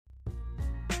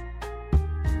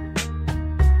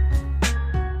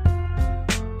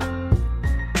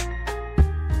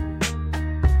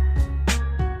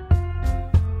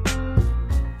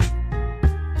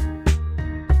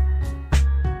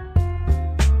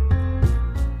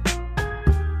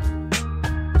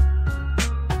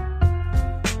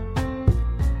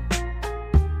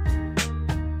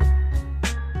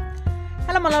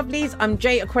my lovelies, I'm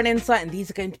Jay Aquan Insight, and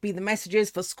these are going to be the messages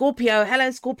for Scorpio.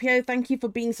 Hello Scorpio, thank you for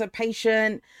being so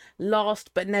patient. Last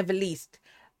but never least,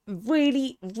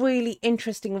 really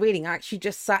interesting reading. I actually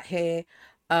just sat here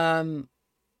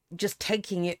just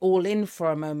taking it all in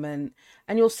for a moment,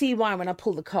 and you'll see why when I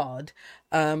pull the card,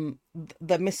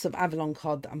 the Mists of Avalon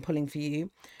card that I'm pulling for you,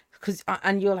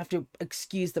 and you'll have to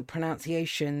excuse the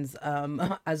pronunciations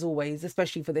as always,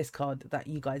 especially for this card that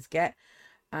you guys get.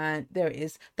 And there it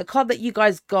is. The card that you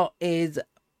guys got is,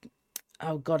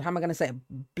 oh God, how am I going to say it?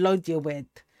 Blodeuwedd.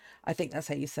 I think that's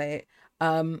how you say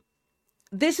it.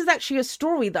 This is actually a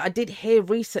story that I did hear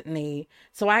recently.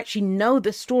 So I actually know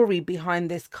the story behind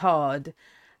this card.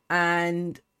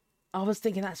 And I was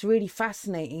thinking that's really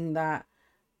fascinating that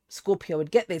Scorpio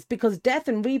would get this, because death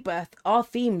and rebirth are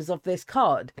themes of this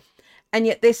card. And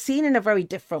yet they're seen in a very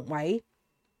different way.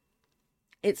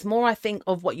 It's more, I think,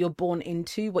 of what you're born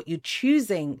into, what you're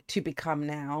choosing to become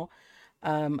now,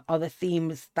 are the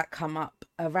themes that come up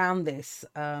around this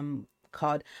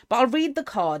card. But I'll read the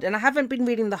card, and I haven't been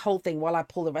reading the whole thing while I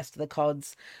pull the rest of the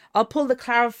cards. I'll pull the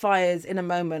clarifiers in a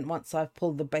moment once I've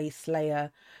pulled the base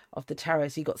layer of the tarot.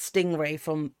 So you got Stingray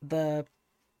from the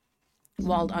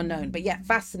Wild Unknown. But yeah,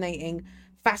 fascinating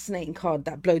card,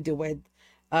 that Blodeuwedd.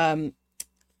 And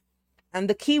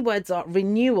the keywords are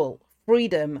renewal,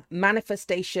 freedom,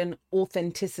 manifestation,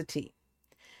 authenticity.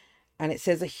 And it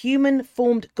says a human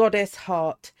formed goddess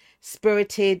heart,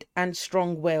 spirited and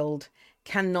strong-willed,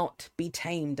 cannot be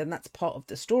tamed. And that's part of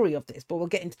the story of this, but we'll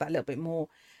get into that a little bit more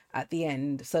at the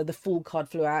end. So the Fool card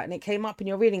flew out and it came up in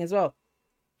your reading as well.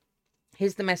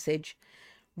 Here's the message.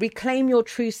 Reclaim your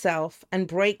true self and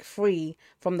break free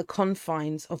from the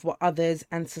confines of what others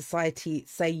and society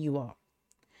say you are.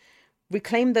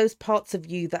 Reclaim those parts of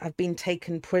you that have been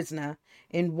taken prisoner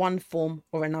in one form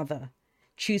or another.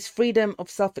 Choose freedom of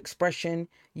self-expression.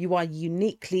 You are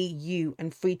uniquely you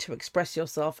and free to express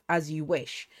yourself as you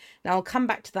wish. Now, I'll come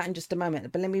back to that in just a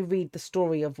moment, but let me read the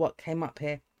story of what came up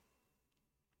here,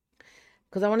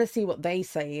 because I want to see what they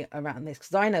say around this,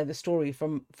 because I know the story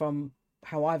from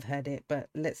how I've heard it, but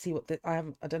let's see what I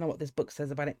don't know what this book says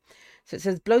about it. So it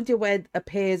says, Blodeuwedd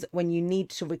appears when you need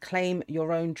to reclaim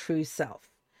your own true self.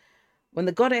 When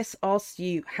the goddess asks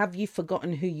you, have you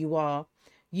forgotten who you are?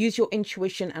 Use your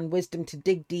intuition and wisdom to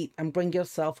dig deep and bring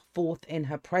yourself forth in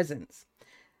her presence.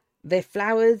 The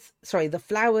flowers,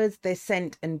 their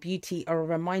scent and beauty are a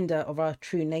reminder of our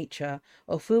true nature,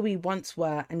 of who we once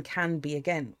were and can be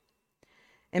again.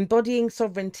 Embodying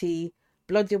sovereignty,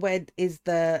 Blodeuwedd is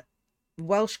the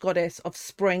Welsh goddess of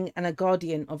spring and a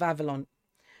guardian of Avalon.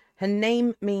 Her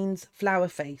name means flower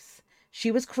face. She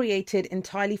was created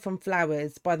entirely from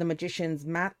flowers by the magicians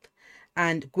Math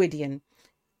and Gwydion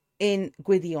in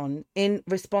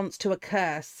response to a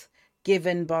curse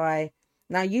given by,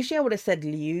 now usually I would have said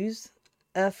Lew's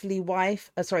earthly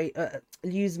wife,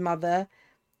 Lew's mother,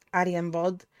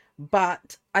 Arianrhod,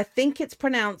 but I think it's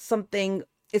pronounced something,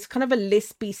 it's kind of a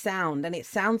lispy sound and it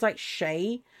sounds like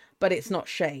Shay, but it's not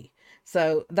Shay.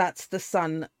 So that's the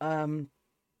son,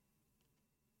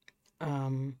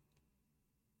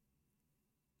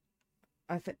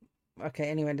 I think, okay,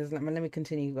 anyway, let me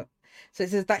continue. So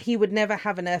it says that he would never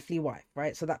have an earthly wife,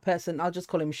 right? So that person, I'll just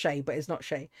call him Shay, but it's not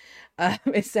Shay.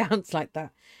 It sounds like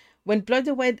that. When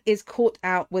Blodeuwedd is caught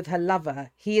out with her lover,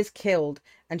 he is killed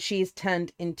and she is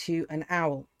turned into an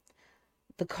owl.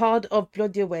 The card of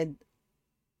Blodeuwedd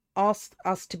asks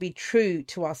us to be true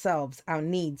to ourselves, our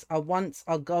needs, our wants,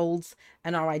 our goals,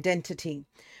 and our identity.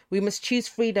 We must choose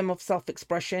freedom of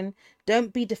self-expression.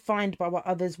 Don't be defined by what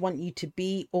others want you to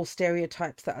be or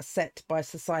stereotypes that are set by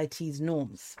society's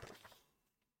norms.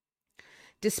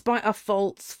 Despite our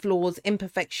faults, flaws,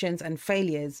 imperfections, and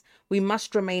failures, we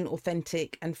must remain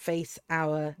authentic and face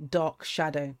our dark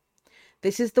shadow.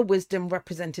 This is the wisdom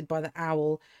represented by the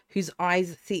owl, whose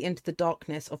eyes see into the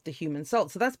darkness of the human soul.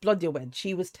 So that's Blodeuwedd.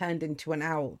 She was turned into an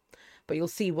owl, but you'll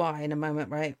see why in a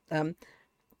moment, right?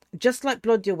 Just like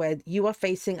Blodeuwedd, you are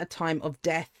facing a time of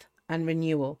death and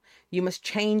renewal. You must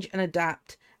change and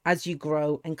adapt as you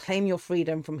grow and claim your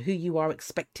freedom from who you are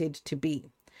expected to be.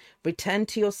 Return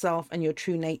to yourself and your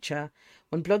true nature.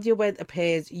 When Blodeuwedd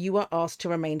appears, you are asked to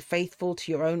remain faithful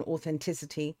to your own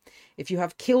authenticity. If you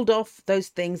have killed off those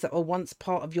things that were once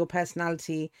part of your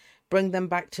personality, bring them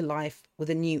back to life with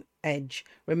a new edge.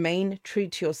 Remain true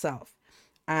to yourself.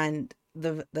 And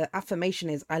the affirmation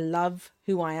is, I love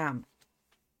who I am.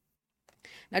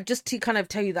 Now, just to kind of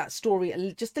tell you that story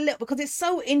just a little, because it's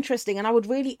so interesting, and I would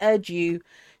really urge you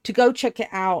to go check it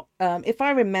out. If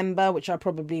I remember, which I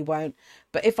probably won't,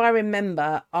 but if I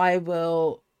remember, I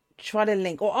will try to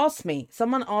link, or ask me.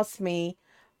 Someone asked me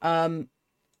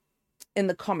in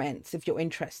the comments if you're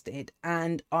interested,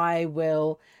 and I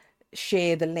will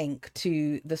share the link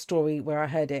to the story where I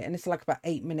heard it. And it's like about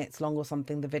 8 minutes long or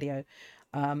something, the video.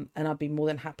 And I'd be more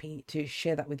than happy to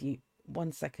share that with you.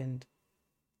 1 second.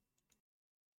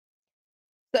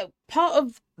 So part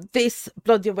of this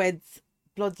Blood Your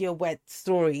Wed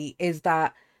story is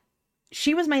that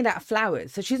she was made out of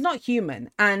flowers. So she's not human.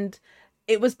 And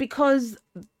it was because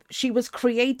she was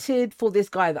created for this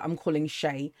guy that I'm calling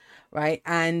Shay, right?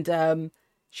 And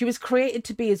she was created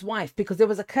to be his wife because there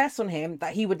was a curse on him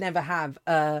that he would never have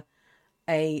an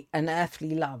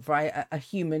earthly love, right? A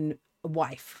human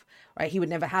wife, right? He would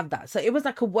never have that. So it was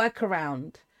like a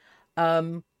workaround.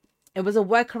 It was a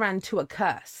workaround to a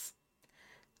curse.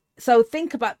 So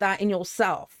think about that in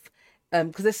yourself.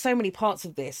 Because there's so many parts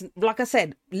of this. Like I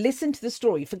said, listen to the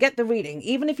story. Forget the reading.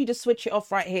 Even if you just switch it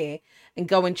off right here and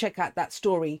go and check out that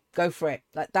story, go for it.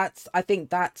 Like I think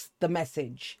that's the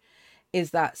message,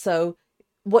 is that so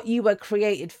what you were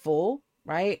created for,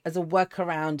 right, as a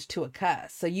workaround to a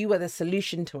curse. So you were the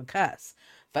solution to a curse,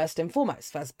 first and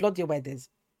foremost. First blood your wedders.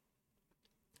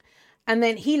 And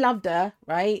then he loved her,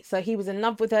 right? So he was in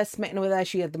love with her, smitten with her.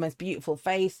 She had the most beautiful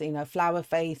face, flower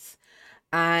face,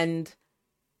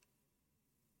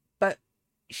 but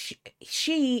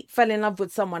she fell in love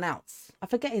with someone else. I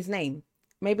forget his name.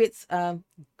 Maybe it's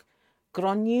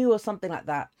Gronu or something like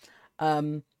that.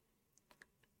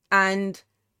 And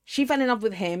she fell in love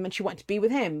with him and she wanted to be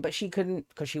with him, but she couldn't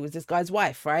because she was this guy's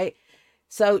wife, right?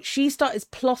 So she started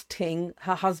plotting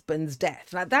her husband's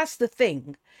death. Like, that's the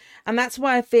thing. And that's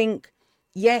why I think,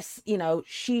 yes,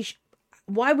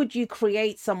 why would you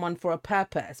create someone for a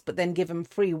purpose, but then give them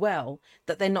free will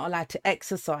that they're not allowed to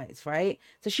exercise, right?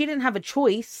 So she didn't have a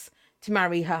choice to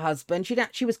marry her husband.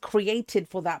 She was created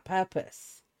for that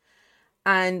purpose.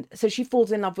 And so she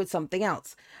falls in love with something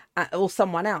else or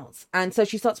someone else. And so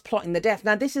she starts plotting the death.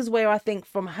 Now, this is where I think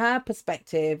from her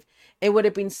perspective, it would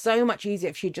have been so much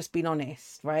easier if she'd just been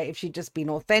honest, right? If she'd just been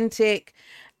authentic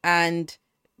and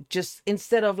just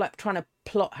instead of like trying to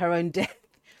plot her own death,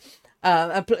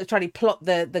 trying to plot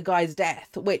the guy's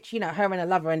death, which, her and her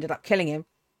lover ended up killing him.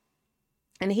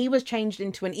 And he was changed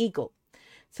into an eagle.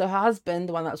 So her husband,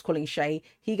 the one that was calling Shay,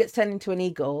 he gets turned into an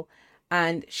eagle.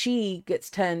 And she gets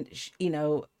turned,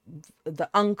 the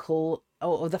uncle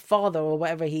or the father or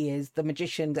whatever he is, the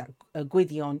magician,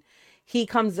 Gwydion, he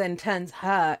comes and turns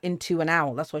her into an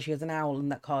owl. That's why she has an owl in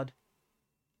that card.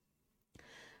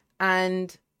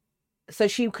 And so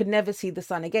she could never see the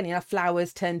sun again.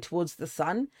 Flowers turned towards the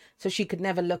sun, so she could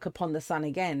never look upon the sun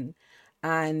again.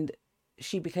 And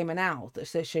she became an owl,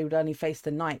 so she would only face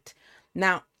the night.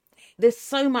 Now, there's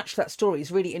so much that story.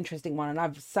 It's a really interesting one, and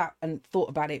I've sat and thought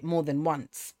about it more than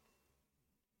once.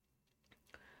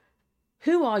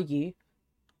 Who are you?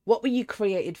 What were you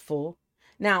created for?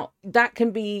 Now, that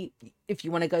can be, if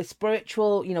you want to go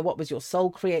spiritual, what was your soul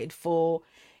created for?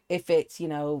 If it's,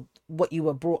 what you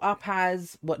were brought up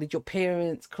as, what did your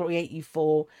parents create you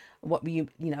for? What were you,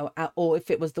 or if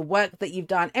it was the work that you've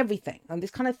done, everything. And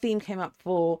this kind of theme came up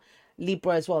for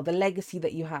Libra as well, the legacy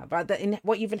that you have, right?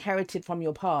 What you've inherited from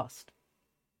your past.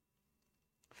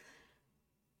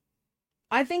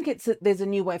 I think there's a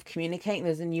new way of communicating,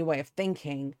 there's a new way of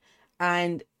thinking,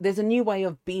 and there's a new way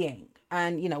of being.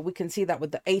 And, we can see that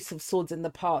with the Ace of Swords in the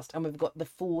past, and we've got the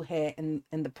Fool here in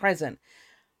the present.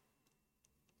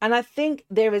 And I think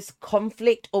there is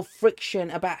conflict or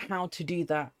friction about how to do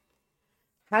that.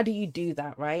 How do you do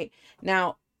that, right?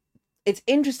 Now, it's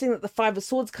interesting that the Five of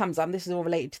Swords comes up. This is all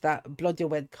related to that Blood Your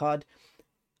Wed card.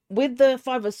 With the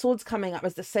Five of Swords coming up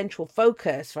as the central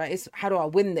focus, right? It's how do I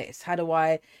win this? How do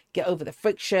I get over the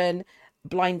friction?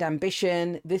 Blind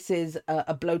ambition. This is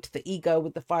a blow to the ego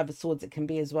with the Five of Swords. It can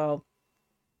be as well.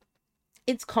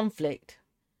 It's conflict.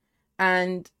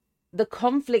 And the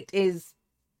conflict is,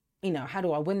 how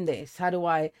do I win this? How do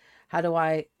I,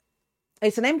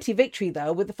 it's an empty victory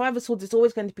though. With the Five of Swords, it's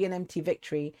always going to be an empty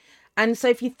victory. And so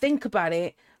if you think about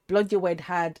it, Blood Your Wed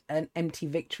had an empty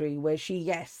victory where she,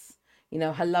 yes,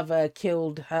 her lover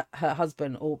killed her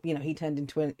husband, or, he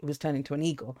was turned into an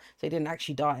eagle. So he didn't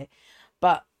actually die.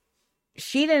 But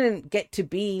she didn't get to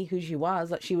be who she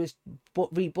was. Like, she was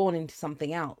reborn into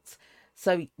something else.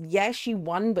 So yes, she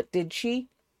won, but did she?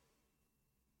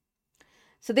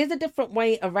 So there's a different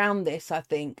way around this, I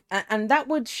think. And that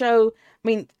would show,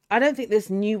 I don't think this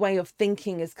new way of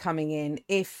thinking is coming in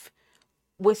if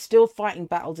we're still fighting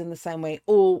battles in the same way,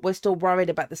 or we're still worried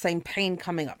about the same pain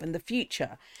coming up in the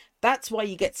future. That's why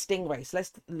you get Stingray. So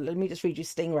let me just read you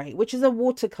Stingray, which is a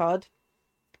water card.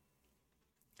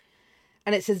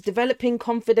 And it says developing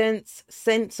confidence,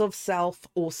 sense of self,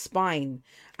 or spine.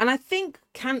 And I think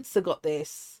Cancer got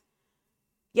this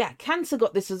Yeah, Cancer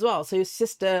got this as well. So his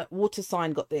sister water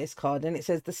sign got this card, and it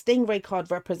says the Stingray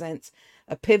card represents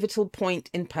a pivotal point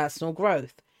in personal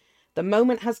growth. The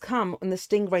moment has come when the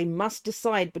Stingray must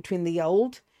decide between the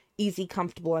old, easy,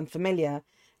 comfortable, and familiar,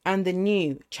 and the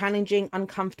new, challenging,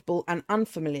 uncomfortable, and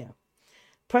unfamiliar.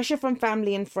 Pressure from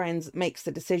family and friends makes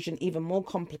the decision even more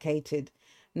complicated.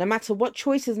 No matter what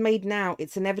choice is made now,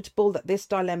 it's inevitable that this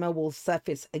dilemma will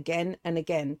surface again and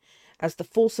again, as the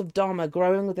force of Dharma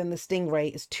growing within the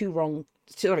Stingray is too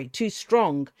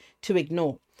strong to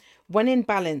ignore. When in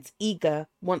balance, eager,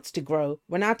 wants to grow.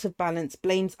 When out of balance,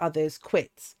 blames others,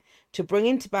 quits. To bring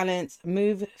into balance,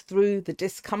 move through the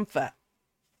discomfort.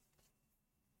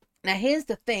 Now, here's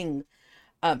the thing,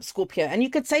 Scorpio, and you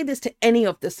could say this to any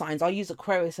of the signs. I'll use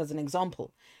Aquarius as an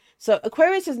example. So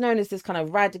Aquarius is known as this kind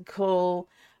of radical,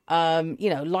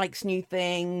 likes new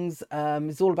things,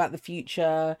 is all about the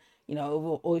future,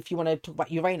 or if you want to talk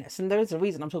about Uranus, and there is a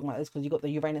reason I'm talking about this, because you got the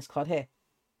Uranus card here.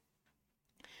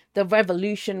 The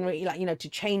revolutionary, to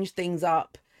change things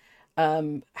up,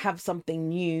 have something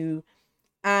new.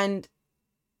 And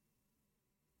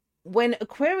when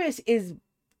Aquarius is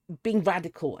being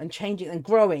radical and changing and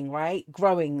growing, right?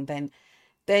 Growing, then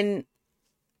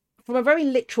from a very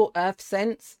literal earth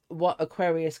sense, what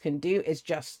Aquarius can do is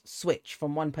just switch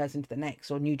from one person to the next,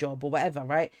 or new job or whatever,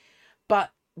 right?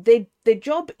 But the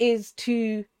job is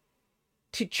to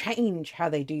change how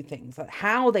they do things. Like,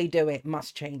 how they do it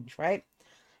must change, right?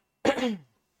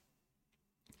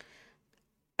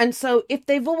 And so if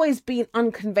they've always been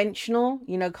unconventional,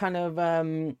 kind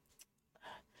of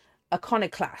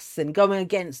iconoclasts and going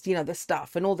against, the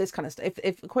stuff and all this kind of stuff.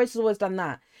 If Aquarius has always done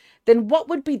that, then what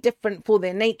would be different for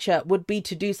their nature would be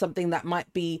to do something that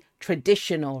might be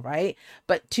traditional, right?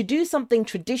 But to do something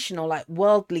traditional, like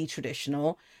worldly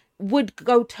traditional, would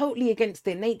go totally against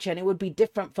their nature, and it would be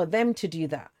different for them to do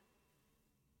that.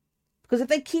 Because if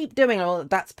they keep doing, oh,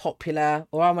 that's popular,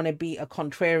 or I want to be a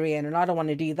contrarian and I don't want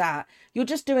to do that, you're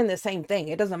just doing the same thing.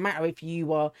 It doesn't matter if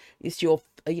it's your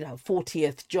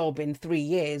 40th job in 3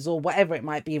 years or whatever it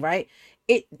might be, right?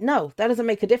 No, that doesn't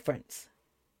make a difference.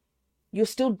 You're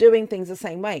still doing things the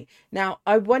same way. Now,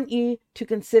 I want you to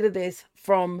consider this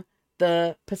from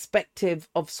the perspective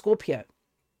of Scorpio.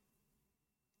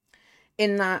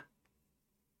 In that,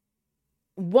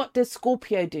 what does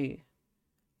Scorpio do?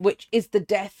 Which is the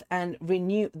death and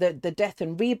the death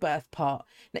and rebirth part.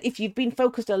 Now, if you've been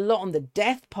focused a lot on the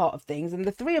death part of things, and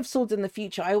the Three of Swords in the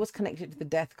future, I always connect it to the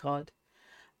death card.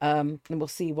 And we'll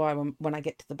see why when I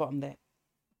get to the bottom there.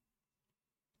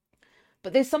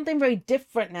 But there's something very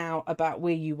different now about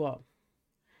where you are.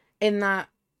 In that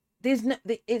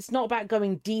it's not about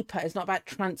going deeper. It's not about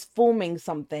transforming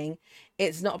something.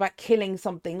 It's not about killing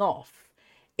something off.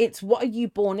 It's what are you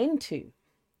born into?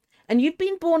 And you've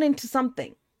been born into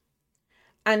something.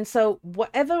 And so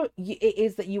whatever it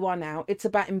is that you are now, it's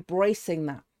about embracing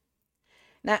that.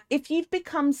 Now, if you've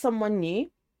become someone new,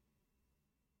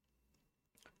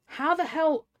 how the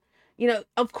hell,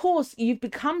 of course you've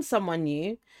become someone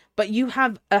new, but you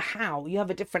have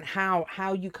a different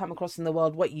how you come across in the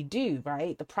world, what you do,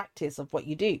 right? The practice of what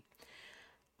you do.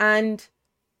 And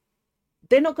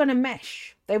they're not going to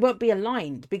mesh. They won't be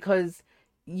aligned, because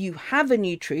you have a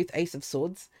new truth, Ace of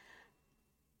Swords,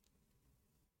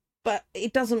 but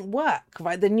it doesn't work,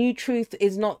 right? The new truth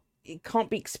it can't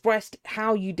be expressed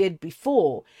how you did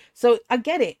before. So I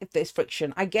get it if there's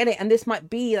friction. I get it. And this might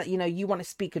be that, you want to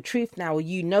speak a truth now,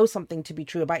 or something to be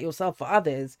true about yourself or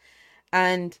others.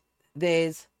 And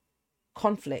there's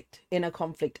conflict, inner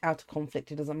conflict, outer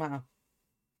conflict. It doesn't matter.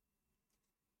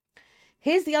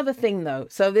 Here's the other thing, though.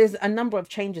 So there's a number of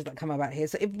changes that come about here.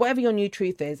 So if whatever your new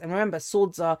truth is, and remember,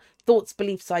 swords are thoughts,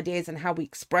 beliefs, ideas, and how we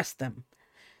express them.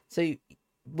 So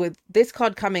with this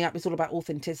card coming up, it's all about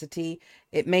authenticity.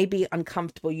 It may be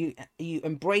uncomfortable. You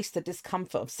embrace the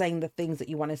discomfort of saying the things that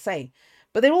you want to say,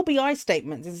 but there will be I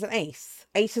statements. It's an ace.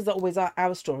 Aces are always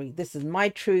our story. This is my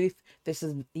truth. This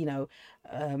is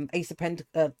Ace of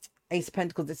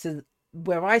Pentacles. This is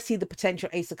where I see the potential.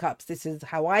 Ace of Cups. This is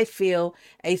how I feel.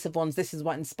 Ace of Wands. This is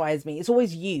what inspires me. It's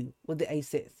always you with the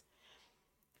aces.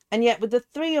 And yet with the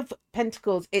Three of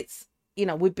Pentacles, it's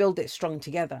we build it strong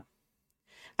together.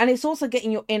 And it's also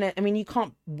getting your inner, you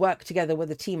can't work together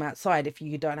with a team outside if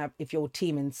your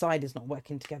team inside is not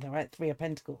working together, right? Three of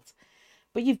Pentacles.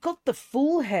 But you've got the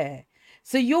Fool here.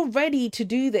 So you're ready to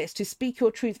do this, to speak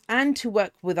your truth and to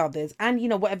work with others and,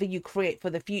 whatever you create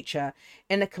for the future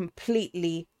in a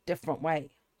completely different way.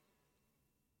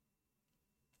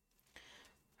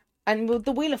 And with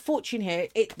the Wheel of Fortune here,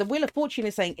 the Wheel of Fortune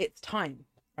is saying it's time,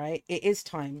 right? It is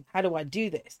time. How do I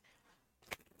do this?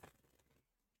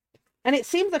 And it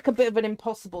seems like a bit of an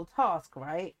impossible task,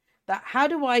 right? that how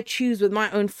do I choose with my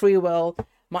own free will,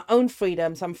 my own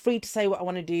freedom, so I'm free to say what I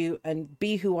want to do and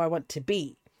be who I want to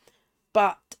be,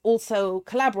 but also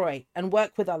collaborate and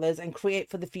work with others and create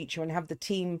for the future and have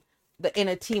the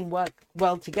inner team work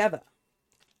well together.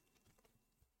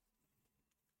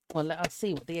 Well, let us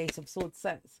see what the Ace of Swords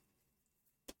says.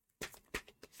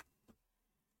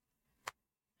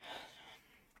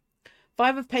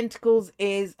 Five of Pentacles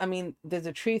is, I mean, there's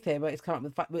a truth here, but it's come up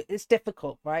with five. It's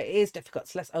difficult, right? It is difficult.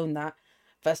 So let's own that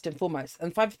first and foremost.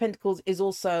 And Five of Pentacles is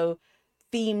also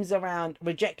themes around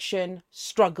rejection,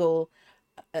 struggle.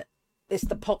 It's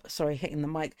hitting the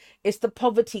mic. It's the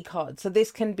poverty card. So this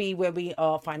can be where we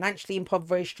are financially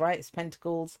impoverished, right? It's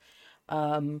Pentacles.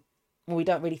 We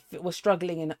don't really, we're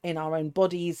struggling in our own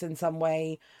bodies in some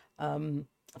way.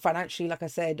 Financially, like I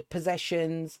said,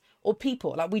 possessions or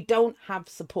people, like we don't have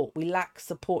support, we lack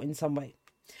support in some way.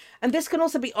 And this can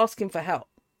also be asking for help.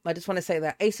 I just want to say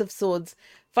that Ace of Swords,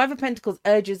 Five of Pentacles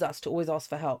urges us to always ask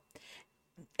for help.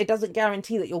 It doesn't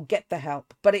guarantee that you'll get the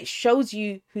help, but it shows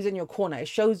you who's in your corner. It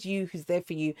shows you who's there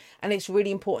for you. And it's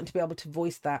really important to be able to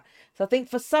voice that. So I think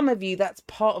for some of you, that's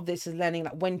part of this, is learning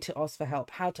like when to ask for help,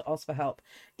 how to ask for help,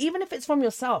 even if it's from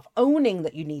yourself, owning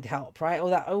that you need help, right? Or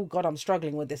that, oh God, I'm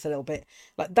struggling with this a little bit.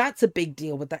 Like that's a big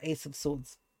deal with that Ace of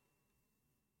Swords.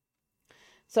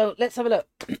 So let's have a look.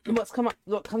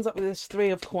 What comes up with this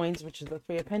Three of Coins, which is the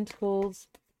Three of Pentacles.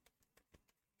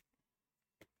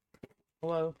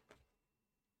 Whoa.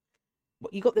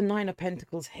 You got the Nine of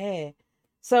Pentacles here.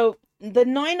 So the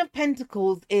Nine of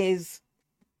Pentacles is,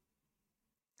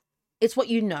 it's what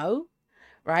you know,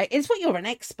 right? It's what you're an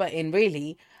expert in,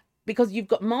 really, because you've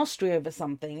got mastery over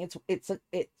something.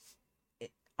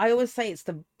 I always say it's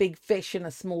the big fish in a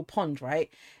small pond,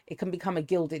 right? It can become a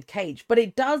gilded cage, but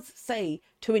it does say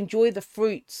to enjoy the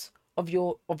fruits of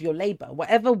your labor,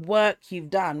 whatever work you've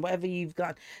done, whatever you've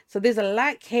got. So there's a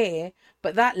lack here,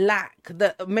 but that lack,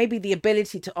 maybe the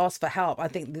ability to ask for help. I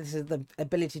think this is the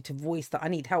ability to voice that I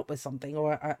need help with something,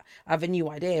 or I have a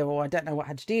new idea, or I don't know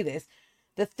how to do this.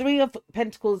 The Three of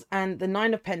Pentacles and the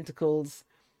Nine of Pentacles,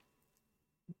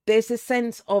 there's this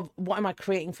sense of what am I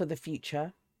creating for the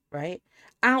future, right?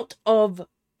 Out of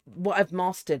what I've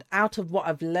mastered, out of what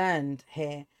I've learned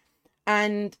here.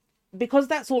 And because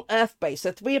that's all earth-based,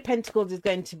 so Three of Pentacles is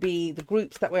going to be the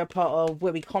groups that we're a part of,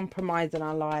 where we compromise in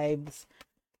our lives.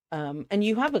 And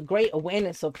you have a great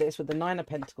awareness of this with the Nine of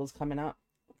Pentacles coming up.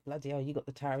 Bloody hell, you got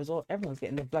the Tower as well. Everyone's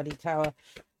getting the bloody Tower.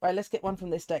 Right, let's get one from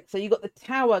this deck. So you got the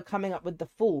Tower coming up with the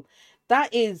Fool.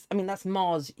 That is, I mean, that's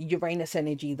Mars, Uranus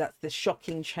energy. That's the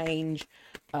shocking change,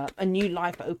 a new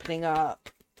life opening up.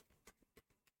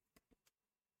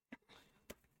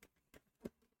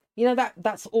 You know,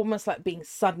 that's almost like being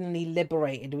suddenly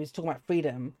liberated. We was talking about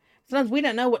freedom. Sometimes we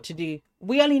don't know what to do.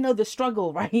 We only know the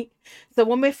struggle, right? So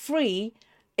when we're free,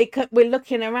 we're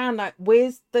looking around like,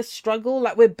 where's the struggle?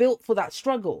 Like we're built for that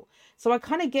struggle. So I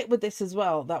kind of get with this as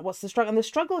well, that what's the struggle? And the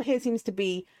struggle here seems to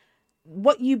be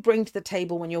what you bring to the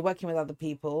table when you're working with other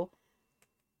people,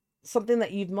 something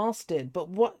that you've mastered. But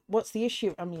what's the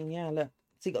issue? I mean, yeah, look.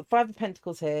 So you got Five of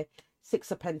Pentacles here, Six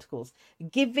of Pentacles,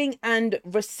 giving and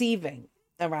receiving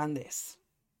around this.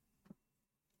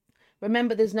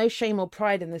 Remember, there's no shame or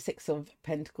pride in the Six of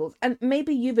Pentacles, and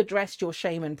maybe you've addressed your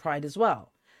shame and pride as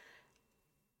well.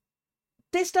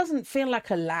 This doesn't feel like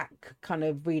a lack kind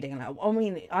of reading. Like, I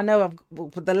mean, I know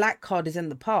the lack card is in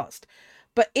the past,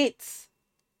 but it's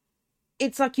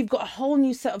like you've got a whole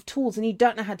new set of tools and you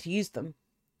don't know how to use them.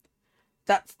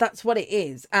 That's what it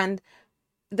is. And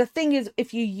the thing is,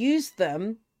 if you use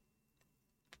them,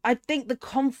 I think the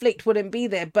conflict wouldn't be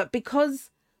there. But because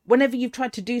whenever you've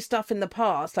tried to do stuff in the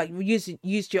past, like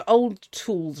used your old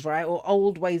tools, right, or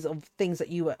old ways of things that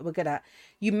you were good at,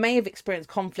 you may have experienced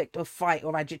conflict or fight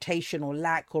or agitation or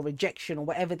lack or rejection or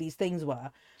whatever these things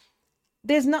were.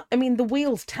 There's not, I mean, the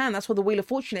wheels turn. That's what the Wheel of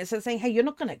Fortune is. So saying, hey, you're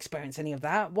not going to experience any of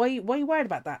that. Why are you worried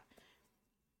about that?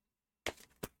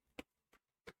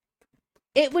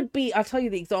 It would be, I'll tell you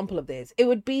the example of this. It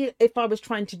would be if I was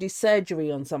trying to do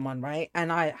surgery on someone, right? And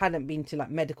I hadn't been to like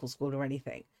medical school or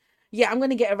anything. Yeah, I'm going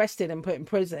to get arrested and put in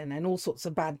prison and all sorts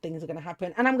of bad things are going to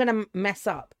happen. And I'm going to mess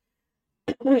up.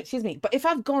 Excuse me. But if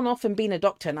I've gone off and been a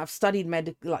doctor and I've studied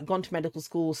gone to medical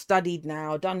school, studied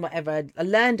now, done whatever,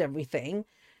 learned everything,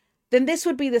 then this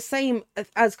would be the same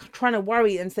as trying to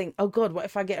worry and think, oh God, what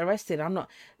if I get arrested? I'm not...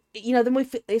 You know, then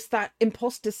it's that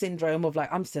imposter syndrome of like,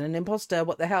 I'm still an imposter,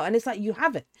 what the hell? And it's like, you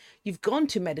haven't. You've gone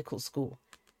to medical school.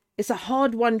 It's a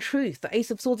hard-won truth. The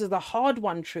Ace of Swords is a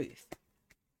hard-won truth.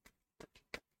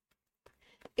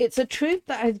 It's a truth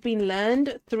that has been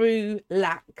learned through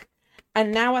lack.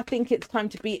 And now I think it's time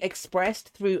to be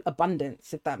expressed through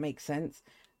abundance, if that makes sense.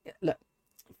 Look,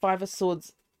 Five of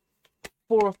Swords,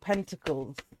 Four of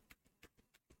Pentacles.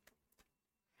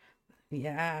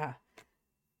 Yeah.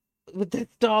 With the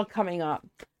Star coming up.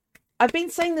 I've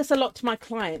been saying this a lot to my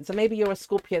clients, and maybe you're a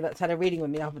Scorpio that's had a reading with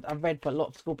me. I've read for a lot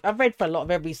of Scorpio. I've read for a lot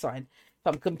of every sign, if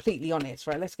I'm completely honest.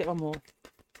 Right, let's get one more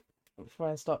before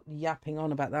I start yapping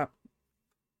on about that.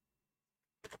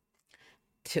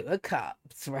 Two of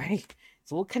Cups, right?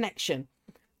 It's all connection.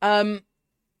 One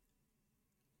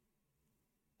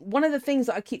of the things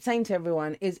that I keep saying to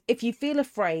everyone is, if you feel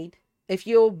afraid, if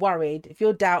you're worried, if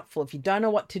you're doubtful, if you don't know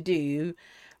what to do,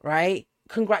 right?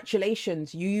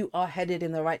 Congratulations, you are headed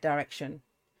in the right direction.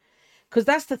 Because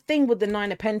that's the thing with the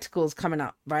Nine of Pentacles coming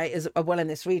up, right? As well in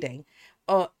this reading,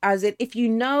 or as in, if you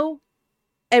know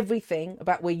everything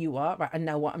about where you are, right? I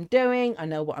know what I'm doing, I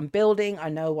know what I'm building, I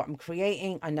know what I'm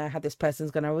creating, I know how this person's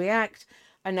going to react,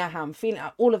 I know how I'm feeling,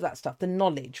 all of that stuff, the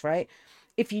knowledge, right?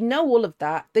 If you know all of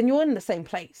that, then you're in the same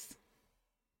place.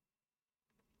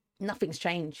 Nothing's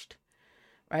changed,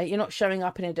 right? You're not showing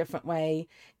up in a different way.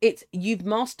 It's, you've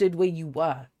mastered where you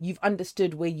were. You've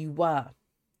understood where you were.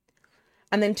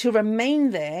 And then to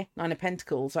remain there, Nine of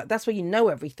Pentacles, right? That's where you know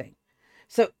everything.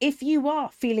 So if you are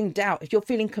feeling doubt, if you're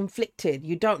feeling conflicted,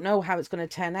 you don't know how it's going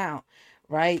to turn out,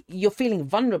 right? You're feeling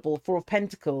vulnerable, Four of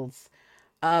Pentacles.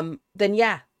 Then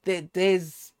yeah,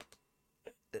 there's,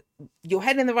 you're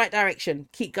heading in the right direction.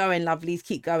 Keep going, lovelies,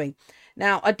 keep going.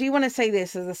 Now, I do want to say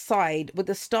this as a side, with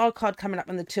the Star card coming up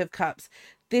and the Two of Cups,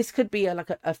 this could be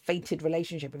a fated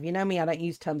relationship. If you know me, I don't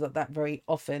use terms like that very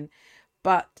often,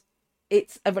 but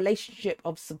it's a relationship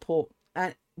of support.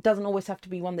 And it doesn't always have to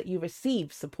be one that you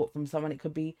receive support from someone. It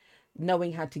could be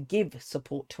knowing how to give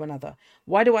support to another.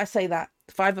 Why do I say that?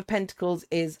 Five of Pentacles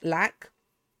is lack,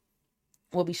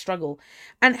 or we struggle.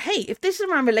 And hey, if this is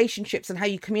around relationships and how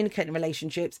you communicate in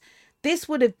relationships, this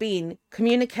would have been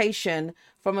communication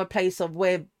from a place of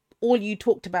where all you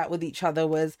talked about with each other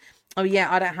was, oh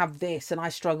yeah, I don't have this, and I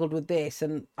struggled with this,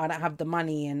 and I don't have the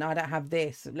money, and I don't have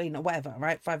this, you know, whatever,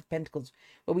 right? Five of Pentacles,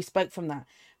 where we spoke from that.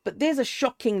 But there's a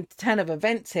shocking turn of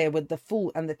events here with the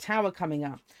Fool and the Tower coming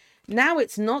up. Now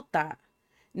it's not that.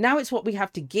 Now it's what we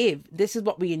have to give. This is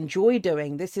what we enjoy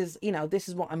doing. This is, you know, this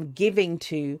is what I'm giving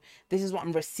to. This is what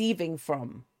I'm receiving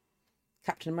from.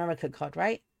 Captain America card,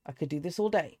 right? I could do this all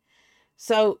day.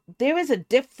 So there is a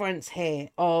difference here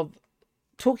of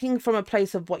talking from a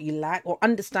place of what you lack, or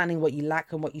understanding what you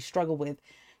lack and what you struggle with,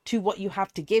 to what you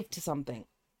have to give to something.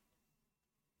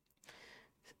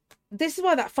 This is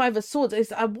why that Five of Swords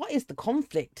is, what is the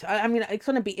conflict? I mean, it's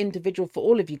going to be individual for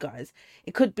all of you guys.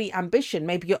 It could be ambition.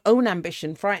 Maybe your own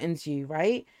ambition frightens you,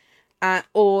 right?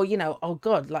 Or, you know, oh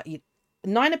God, like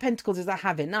Nine of Pentacles is I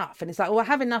have enough. And it's like, well, I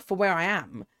have enough for where I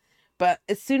am. But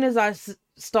as soon as I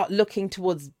start looking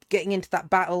towards getting into that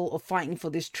battle or fighting for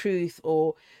this truth,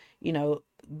 or, you know,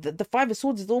 the Five of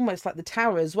Swords is almost like the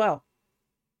Tower as well.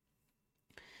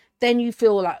 Then you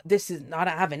feel like I don't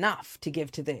have enough to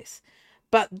give to this.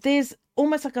 But there's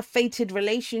almost like a fated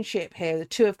relationship here, the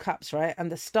Two of Cups, right?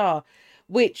 And the Star,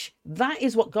 which that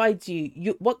is what guides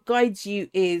you. What guides you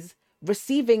is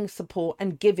receiving support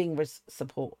and giving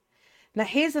support. Now,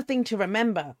 here's the thing to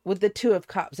remember with the Two of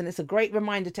Cups, and it's a great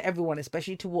reminder to everyone,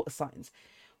 especially to water signs.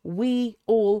 We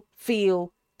all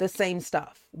feel the same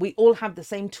stuff. We all have the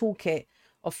same toolkit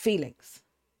of feelings.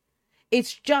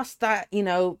 It's just that, you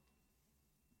know,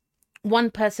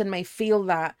 one person may feel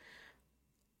that,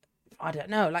 I don't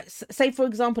know, like say for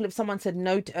example, if someone said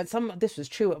no to, this was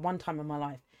true at one time in my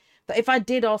life, that if I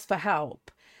did ask for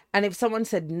help, and if someone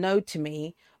said no to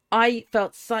me, I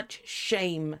felt such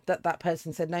shame that that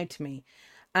person said no to me.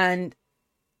 And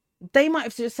they might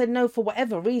have just said no for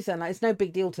whatever reason. Like, it's no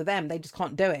big deal to them. They just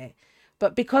can't do it.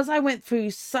 But because I went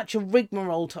through such a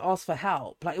rigmarole to ask for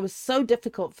help, like it was so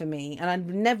difficult for me, and I'd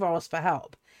never asked for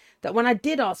help, that when I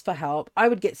did ask for help, I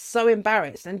would get so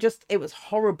embarrassed, and just, it was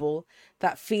horrible,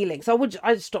 that feeling. So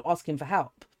I just stopped asking for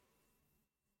help.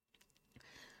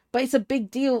 But it's a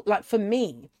big deal, like for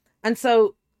me. And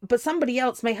so, but somebody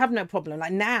else may have no problem.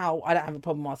 Like now, I don't have a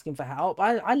problem asking for help.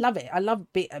 I love it. I love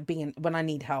being when I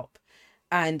need help,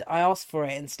 and I ask for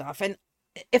it and stuff. And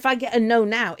if I get a no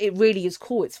now, it really is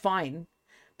cool. It's fine.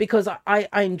 Because I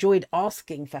enjoyed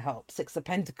asking for help. Six of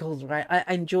Pentacles, right?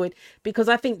 I enjoyed, because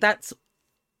I think that's,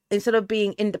 instead of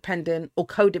being independent or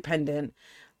codependent,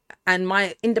 and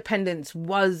my independence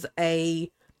was a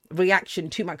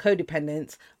reaction to my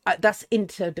codependence, that's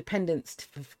interdependence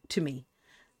to me.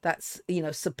 That's, you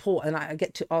know, support, and I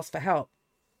get to ask for help.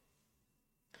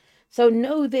 So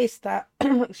know this, that,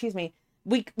 excuse me,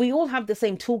 we all have the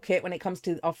same toolkit when it comes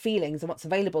to our feelings and what's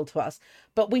available to us,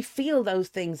 but we feel those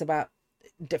things about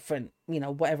different, you know,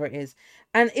 whatever it is.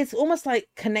 And it's almost like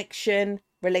connection,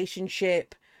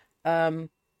 relationship, um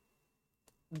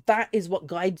that is what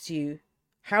guides you,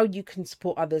 how you can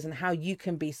support others and how you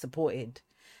can be supported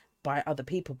by other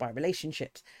people, by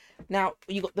relationships. Now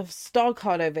you got the star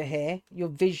card over here, your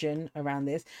vision around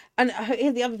this. And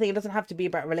here's the other thing, it doesn't have to be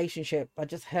about relationship. I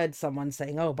just heard someone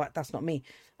saying, oh, but that's not me.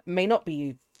 It may not be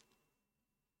you.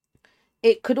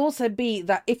 It could also be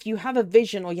that if you have a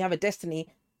vision or you have a destiny,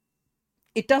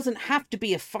 it doesn't have to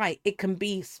be a fight. It can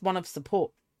be one of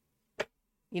support.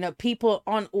 People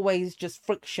aren't always just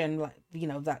friction, like,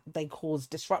 that they cause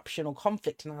disruption or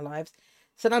conflict in our lives.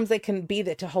 Sometimes they can be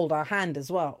there to hold our hand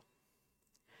as well.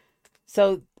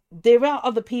 So there are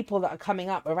other people that are coming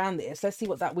up around this. Let's see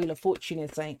what that Wheel of Fortune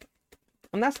is saying.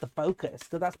 And that's the focus,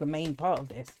 because that's the main part of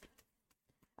this.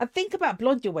 And think about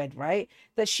Blodgewed, right?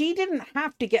 That she didn't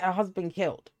have to get her husband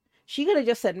killed. She could have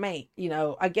just said, mate,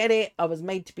 I get it. I was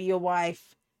made to be your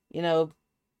wife.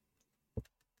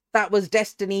 That was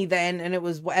destiny then, and it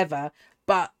was whatever.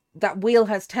 But that wheel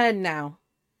has turned now.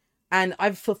 And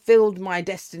I've fulfilled my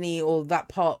destiny, or that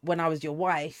part when I was your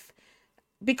wife.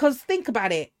 Because think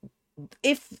about it.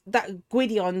 If that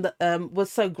Gwydion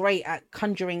was so great at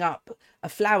conjuring up a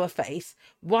flower face,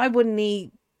 why wouldn't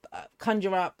he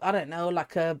conjure up, I don't know,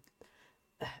 like a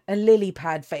lily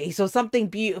pad face or something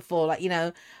beautiful? Like,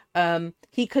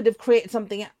 he could have created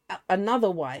something, another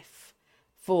wife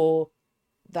for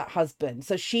that husband,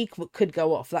 so she could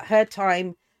go off, like her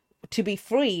time to be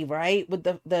free, right? With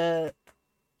the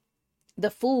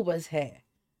Fool was here,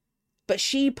 but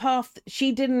she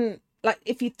didn't, like,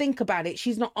 if you think about it,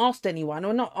 she's not asked anyone,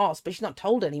 or not asked, but she's not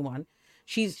told anyone.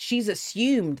 She's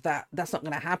assumed that that's not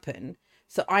going to happen.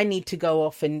 So I need to go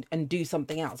off and do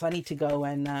something else. I need to go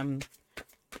and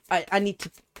I need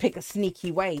to pick a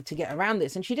sneaky way to get around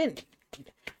this. And she didn't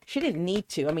need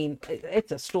to. I mean,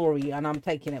 it's a story and I'm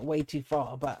taking it way too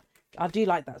far, but I do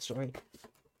like that story.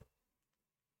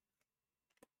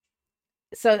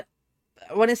 So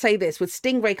I want to say this, with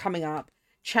Stingray coming up,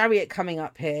 Chariot coming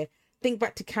up here, think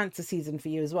back to Cancer season for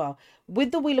you as well.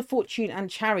 With the Wheel of Fortune and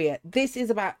Chariot, this is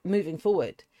about moving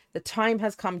forward. The time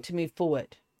has come to move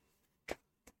forward.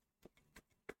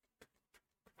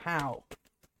 How?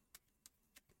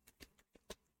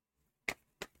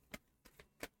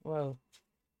 Whoa.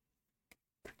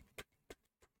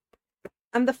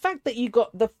 And the fact that you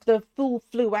got the Fool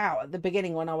flew out at the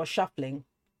beginning when I was shuffling,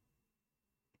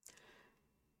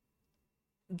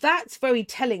 that's very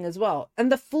telling as well. And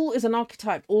the Fool is an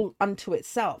archetype all unto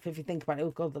itself, if you think about it.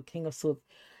 Oh God, the King of Swords.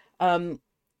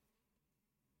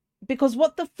 Because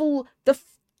what the Fool,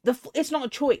 it's not a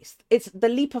choice. It's the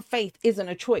leap of faith isn't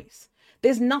a choice.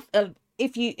 There's nothing.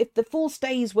 If the Fool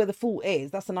stays where the Fool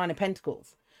is, that's the Nine of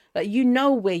Pentacles. Like, you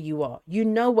know where you are. You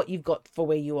know what you've got for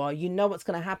where you are. You know what's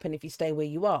going to happen if you stay where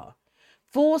you are.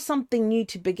 For something new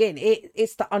to begin,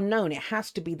 it's the unknown. It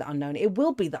has to be the unknown. It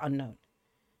will be the unknown.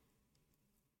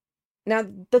 Now,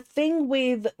 the thing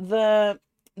with the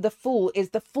Fool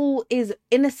is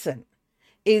innocent,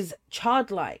 is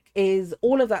childlike, is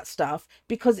all of that stuff,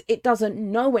 because it doesn't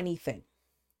know anything.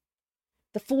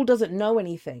 The Fool doesn't know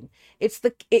anything. It's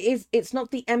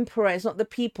not the emperor, it's not the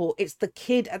people, it's the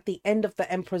kid at the end of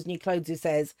the Emperor's New Clothes who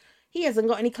says he hasn't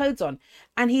got any clothes on.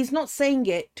 And he's not saying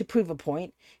it to prove a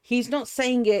point. He's not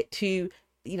saying it to,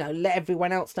 let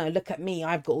everyone else know, look at me,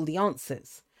 I've got all the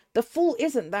answers. The Fool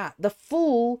isn't that. The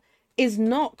Fool is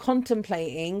not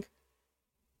contemplating,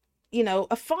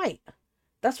 a fight.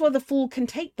 That's why the Fool can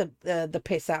take the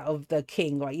piss out of the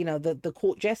king, right? The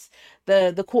court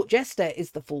the court jester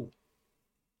is the Fool.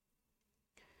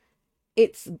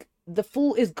 The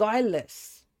Fool is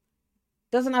guileless,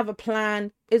 doesn't have a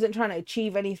plan, isn't trying to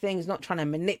achieve anything, is not trying to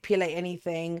manipulate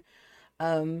anything.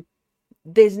 Doesn't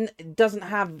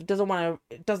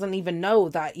even know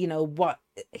that, what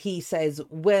he says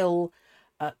will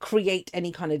create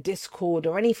any kind of discord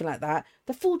or anything like that.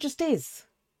 The Fool just is,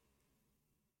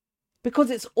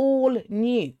 because it's all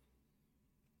new.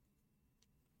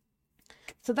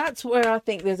 So that's where I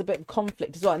think there's a bit of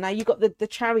conflict as well. Now you've got the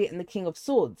Chariot and the King of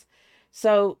Swords.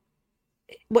 So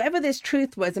whatever this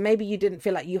truth was, and maybe you didn't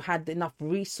feel like you had enough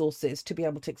resources to be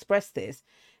able to express this,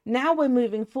 now we're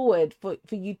moving forward for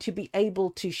you to be able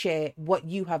to share what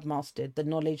you have mastered, the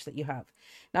knowledge that you have.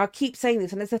 Now I keep saying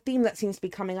this, and it's a theme that seems to be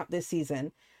coming up this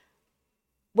season.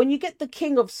 When you get the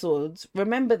King of Swords,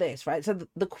 remember this, right? So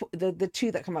the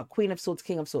two that come up, Queen of Swords,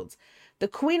 King of Swords. The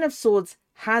Queen of Swords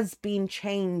has been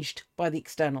changed by the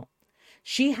external.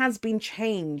 She has been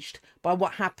changed by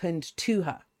what happened to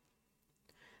her.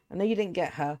 I know you didn't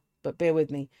get her, but bear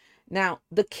with me. Now,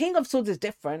 the King of Swords is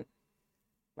different.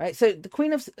 right? So the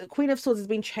Queen of Swords has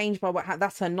been changed by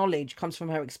that's her knowledge, comes from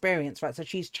her experience, right? So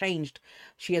she's changed,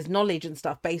 she has knowledge and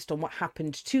stuff based on what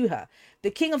happened to her.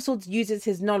 The King of Swords uses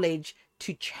his knowledge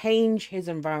to change his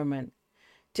environment,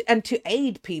 and to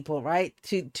aid people, right?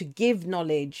 To give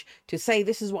knowledge, to say,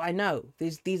 this is what I know,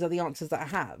 these are the answers that I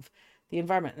have. The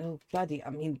environment, oh bloody, I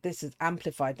mean, this is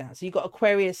amplified now. So you've got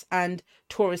Aquarius and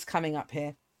Taurus coming up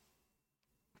here.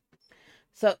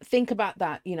 So think about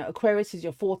that. Aquarius is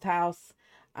your fourth house,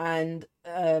 and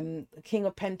King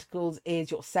of Pentacles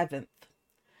is your seventh.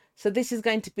 So this is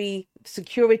going to be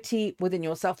security within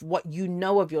yourself, what you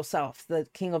know of yourself. The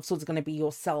King of Swords is going to be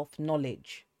your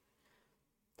self-knowledge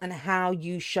and how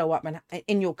you show up and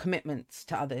in your commitments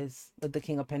to others, with the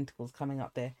King of Pentacles coming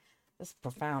up there. That's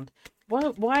profound.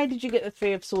 Why did you get the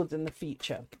Three of Swords in the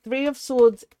future? Three of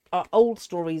Swords are old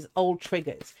stories, old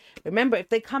triggers. Remember, if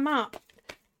they come up,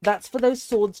 that's for those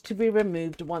swords to be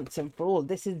removed once and for all.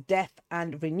 This is death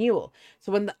and renewal.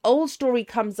 So when the old story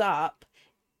comes up,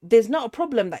 there's not a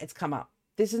problem that it's come up.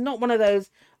 This is not one of those,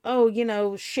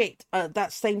 oh, shit,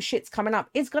 that same shit's coming up.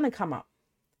 It's going to come up.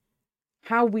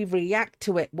 How we react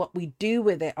to it, what we do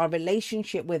with it, our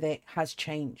relationship with it has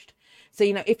changed. So,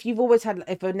 if you've always had,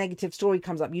 if a negative story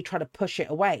comes up, you try to push it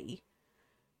away.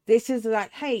 This is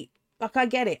like, hey, like, I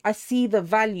get it. I see the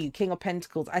value, King of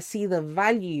Pentacles. I see the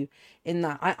value in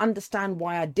that. I understand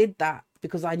why I did that,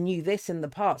 because I knew this in the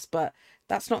past, but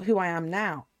that's not who I am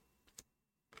now.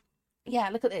 Yeah,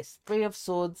 look at this. Three of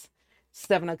Swords,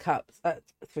 Seven of Cups.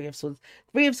 Three of Swords,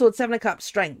 Seven of Cups,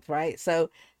 strength, right? So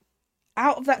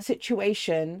out of that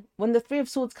situation, when the Three of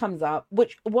Swords comes up,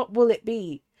 what will it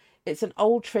be? It's an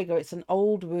old trigger. It's an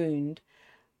old wound.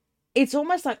 It's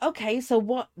almost like, okay, so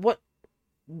what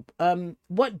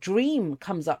dream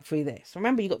comes up through this?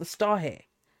 Remember, you got the star here.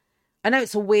 I know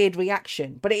it's a weird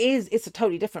reaction, but it's a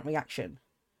totally different reaction.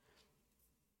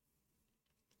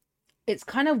 It's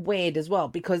kind of weird as well,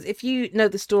 because if you know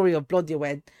the story of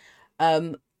Blodeuwedd,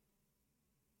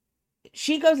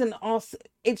 she goes and asks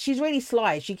it. She's really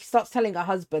sly. She starts telling her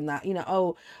husband that,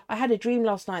 oh, I had a dream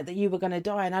last night that you were going to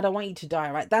die, and I don't want you to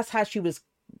die, right? That's how she was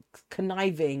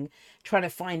conniving, trying to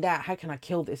find out, how can I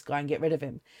kill this guy and get rid of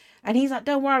him? And he's like,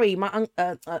 don't worry, my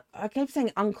I keep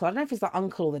saying uncle, I don't know if it's the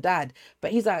uncle or the dad,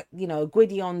 but he's like,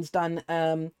 Gwydion's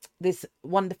done this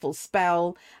wonderful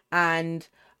spell, and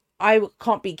I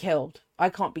can't be killed.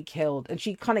 And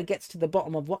she kind of gets to the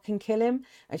bottom of what can kill him,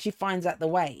 and she finds out the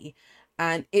way.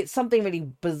 And it's something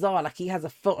really bizarre, like he has a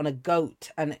foot on a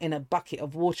goat and in a bucket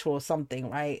of water or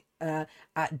something, right?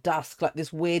 At dusk, like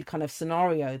this weird kind of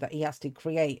scenario that he has to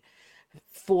create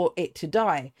for it to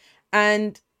die.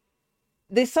 And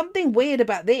there's something weird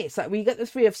about this. Like, we get the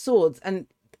Three of Swords, and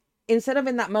instead of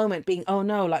in that moment being, oh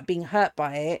no, like being hurt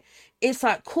by it, it's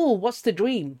like, cool, what's the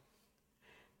dream?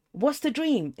 What's the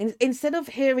dream? Instead of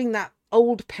hearing that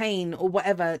old pain or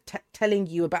whatever telling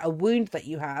you about a wound that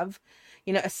you have,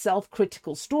 a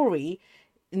self-critical story,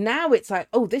 now it's like,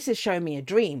 oh, this is showing me a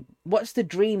dream. What's the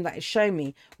dream that is showing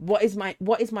me? What is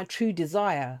my true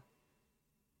desire?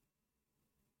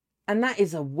 And that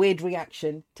is a weird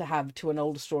reaction to have to an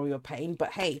old story or pain,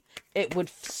 but hey, it would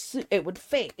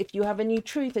fit. If you have a new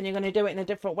truth and you're going to do it in a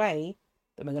different way,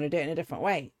 then we're going to do it in a different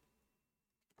way.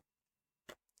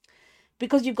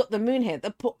 Because you've got the moon here,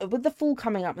 with the Fool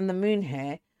coming up and the moon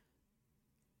here,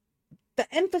 the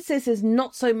emphasis is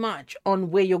not so much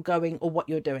on where you're going or what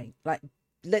you're doing. Like,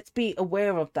 let's be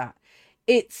aware of that.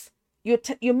 It's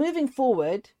you're moving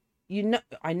forward.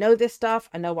 I know this stuff.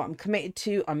 I know what I'm committed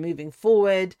to. I'm moving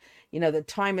forward. The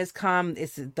time has come.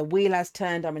 The wheel has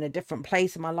turned. I'm in a different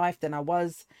place in my life than I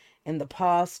was in the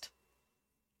past.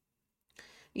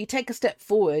 You take a step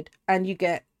forward and you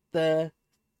get an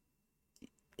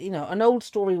old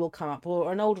story will come up,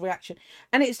 or an old reaction,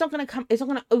 and it's not going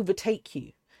to overtake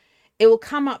you. It will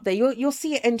come up there. You'll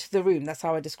see it enter the room. That's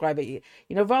how I describe it.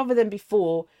 Rather than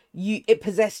before, it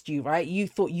possessed you, right? You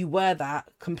thought you were that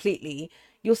completely.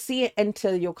 You'll see it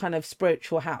enter your kind of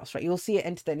spiritual house, right? You'll see it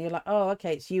enter there, and you're like, oh,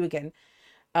 okay, it's you again.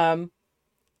 Have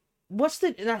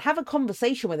a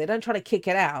conversation with it. Don't try to kick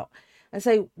it out and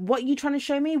say, what are you trying to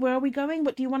show me? Where are we going?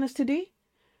 What do you want us to do?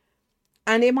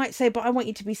 And it might say, but I want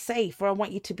you to be safe, or I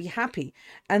want you to be happy.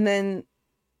 And then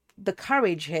the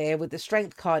courage here with the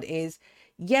strength card is,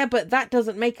 yeah, but that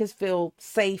doesn't make us feel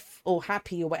safe or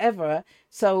happy or whatever.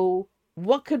 So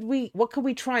what could we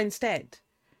try instead?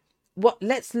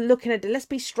 Let's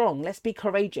be strong. Let's be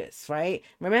courageous, right?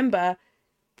 Remember,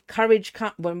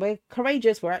 when we're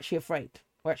courageous, we're actually afraid.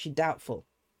 We're actually doubtful.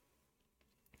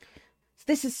 So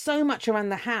this is so much around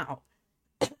the how.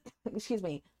 Excuse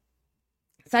me.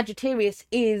 Sagittarius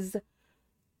is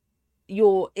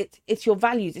it's your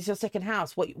values. It's your second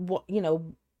house. What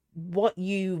what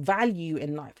you value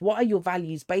in life. What are your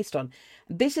values based on?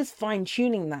 This is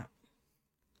fine-tuning that.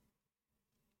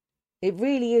 It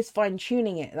really is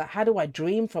fine-tuning it. Like, how do I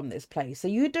dream from this place? So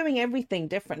you're doing everything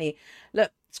differently.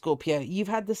 Look, Scorpio, you've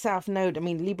had the South Node. I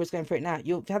mean, Libra's going through it now.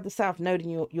 You've had the South Node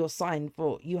in your sign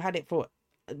for, you had it for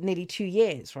nearly 2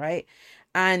 years, right?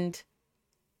 And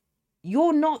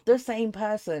you're not the same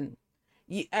person.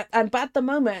 But at the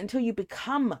moment, until you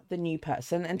become the new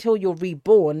person, until you're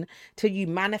reborn, till you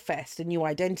manifest a new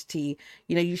identity,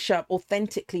 you show up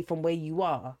authentically from where you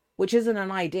are, which isn't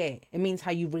an idea. It means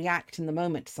how you react in the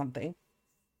moment to something.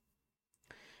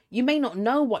 You may not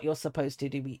know what you're supposed to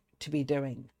be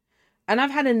doing. And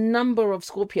I've had a number of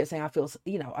Scorpios saying, I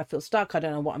feel stuck. I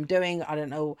don't know what I'm doing. I don't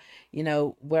know,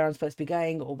 where I'm supposed to be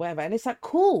going or wherever. And it's like,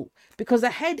 cool, because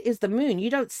ahead is the moon. You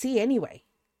don't see anyway.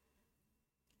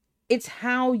 It's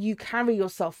how you carry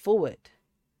yourself forward.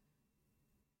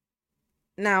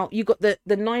 Now, you got the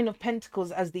Nine of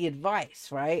Pentacles as the advice,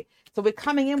 right? So we're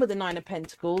coming in with the Nine of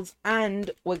Pentacles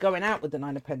and we're going out with the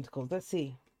Nine of Pentacles. Let's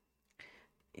see.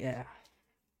 Yeah.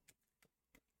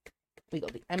 We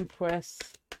got the Empress.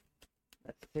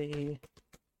 Let's see.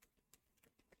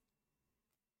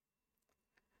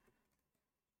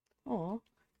 Oh,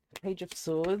 Page of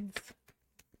Swords.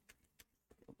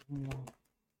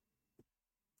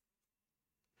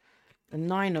 The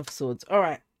Nine of Swords. All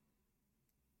right.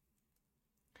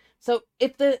 So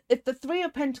if the Three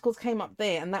of Pentacles came up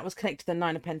there and that was connected to the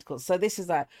Nine of Pentacles, so this is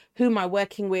like, who am I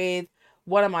working with?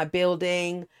 What am I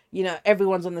building?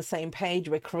 Everyone's on the same page.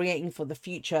 We're creating for the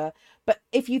future. But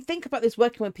if you think about this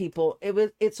working with people,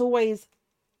 it's always,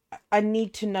 I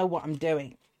need to know what I'm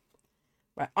doing.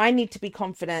 Right? I need to be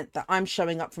confident that I'm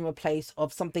showing up from a place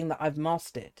of something that I've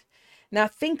mastered. Now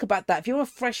think about that. If you're a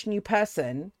fresh new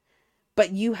person,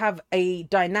 but you have a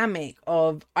dynamic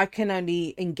of, I can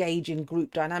only engage in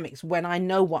group dynamics when I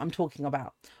know what I'm talking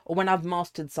about, or when I've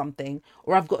mastered something,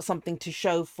 or I've got something to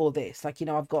show for this, like,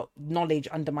 I've got knowledge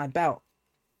under my belt,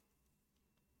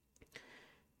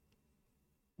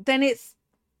 then it's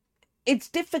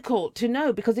difficult to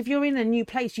know, because if you're in a new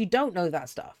place, you don't know that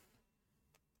stuff.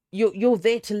 You're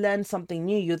there to learn something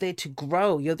new. You're there to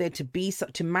grow. You're there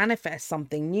to manifest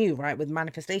something new, right? With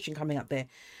manifestation coming up there.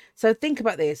 So think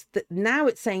about this. That now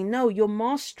it's saying, no, your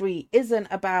mastery isn't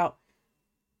about,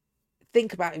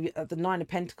 think about the Nine of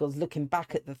Pentacles looking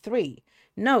back at the Three.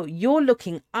 No, you're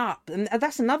looking up, and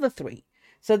that's another Three.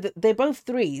 So they're both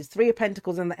threes. Three of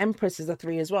Pentacles and the Empress is a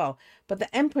Three as well. But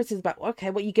the Empress is about, okay,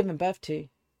 what are you giving birth to?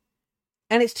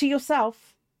 And it's to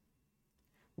yourself.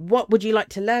 What would you like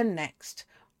to learn next?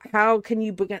 How can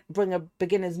you bring a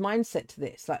beginner's mindset to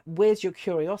this? Like, where's your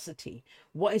curiosity?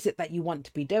 What is it that you want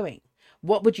to be doing?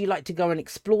 What would you like to go and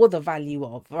explore the value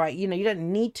of, right? You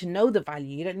don't need to know the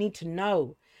value. You don't need to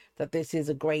know that this is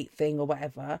a great thing or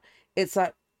whatever. It's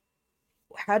like,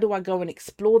 how do I go and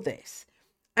explore this?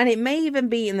 And it may even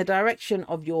be in the direction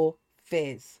of your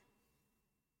fears.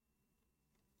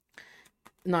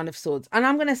 Nine of Swords. And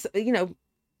I'm going to,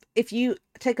 if you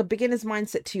take a beginner's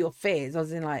mindset to your fears, I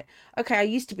was in like, okay, I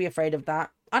used to be afraid of that.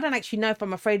 I don't actually know if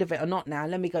I'm afraid of it or not now.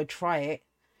 Let me go try it.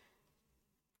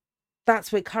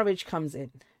 That's where courage comes in.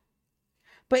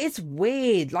 But it's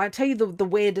weird. Like, I tell you, the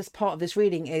weirdest part of this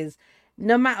reading is,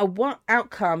 no matter what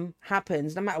outcome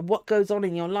happens, no matter what goes on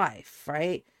in your life,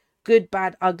 right? Good,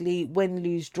 bad, ugly, win,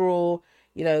 lose, draw,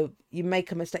 you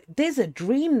make a mistake. There's a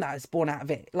dream that is born out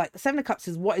of it. Like, the Seven of Cups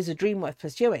is, what is a dream worth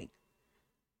pursuing?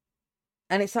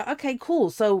 And it's like, okay, cool.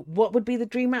 So what would be the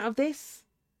dream out of this?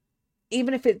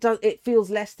 Even if it feels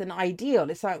less than ideal.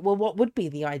 It's like, well, what would be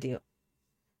the ideal?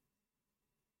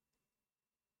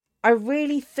 I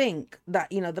really think that,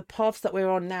 the paths that we're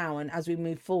on now and as we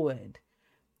move forward,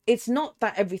 it's not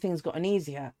that everything's gotten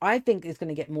easier. I think it's going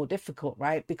to get more difficult,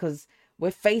 right? Because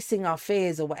we're facing our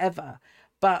fears or whatever,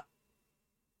 but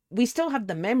we still have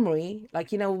the memory,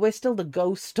 like, we're still the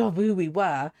ghost of who we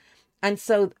were. And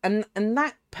so, and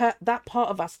that part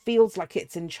of us feels like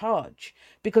it's in charge,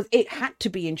 because it had to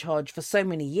be in charge for so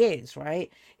many years,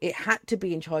 right? It had to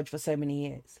be in charge for so many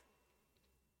years.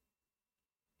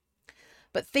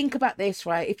 But think about this,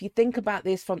 right? If you think about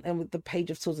this from with the Page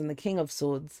of Swords and the King of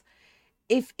Swords,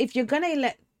 if you're going to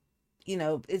let,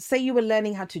 say you were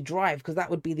learning how to drive, because that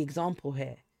would be the example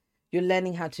here. You're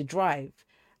learning how to drive,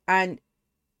 and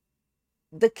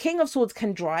the King of Swords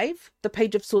can drive. The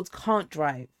Page of Swords can't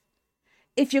drive.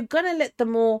 If you're going to let the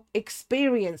more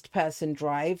experienced person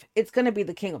drive, it's going to be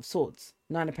the King of Swords.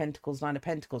 Nine of Pentacles,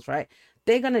 right?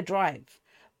 They're going to drive.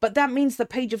 But that means the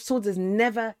Page of Swords is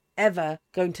never, ever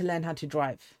going to learn how to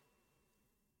drive.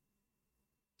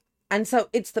 And so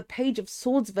it's the Page of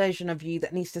Swords version of you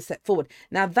that needs to step forward.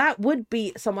 Now, that would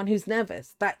be someone who's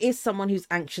nervous. That is someone who's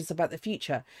anxious about the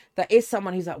future. That is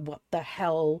someone who's like, what the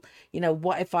hell?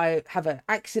 What if I have an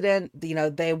accident?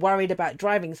 They're worried about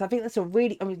driving. So I think that's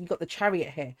you've got the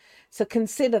Chariot here. So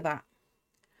consider that.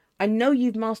 I know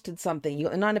you've mastered something. You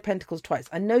got the Nine of Pentacles twice.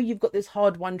 I know you've got this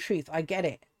hard-won truth. I get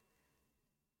it.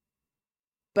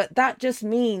 But that just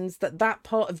means that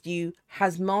part of you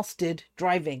has mastered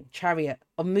driving, Chariot,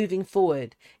 or moving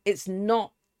forward. It's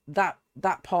not that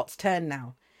part's turn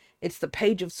now. It's the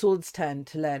Page of Swords' turn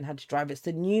to learn how to drive. It's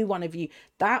the new one of you.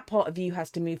 That part of you has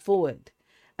to move forward.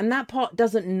 And that part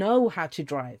doesn't know how to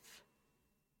drive.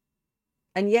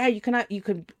 And yeah, you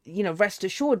can rest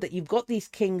assured that you've got these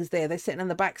kings there. They're sitting in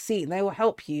the back seat and they will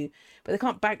help you, but they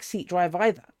can't backseat drive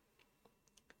either.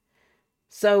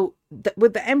 So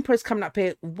with the Empress coming up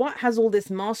here, what has all this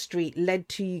mastery led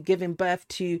to you giving birth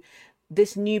to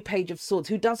this new Page of Swords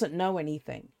who doesn't know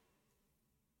anything?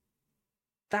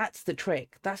 That's the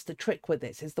trick. That's the trick with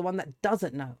this. It's the one that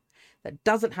doesn't know, that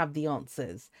doesn't have the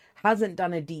answers, hasn't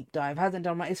done a deep dive,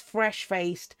 is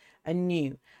fresh-faced and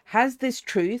new, has this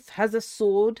truth, has a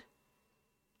sword,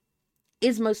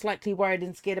 is most likely worried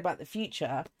and scared about the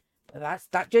future. But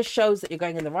that just shows that you're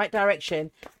going in the right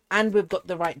direction, and we've got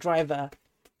the right driver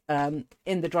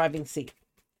in the driving seat.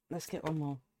 Let's get one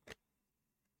more.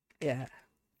 Yeah,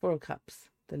 Four of Cups,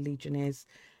 the Legionnaires.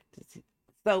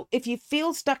 So if you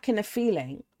feel stuck in a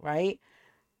feeling, right?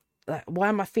 Like, why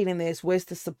am I feeling this? Where's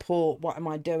the support? What am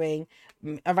I doing?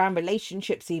 Around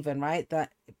relationships even, right?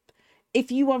 That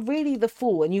if you are really the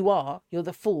fool, and you're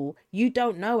the fool, you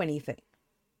don't know anything.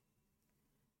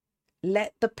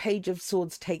 Let the Page of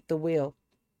Swords take the wheel.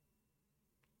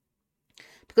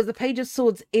 Because the Page of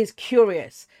Swords is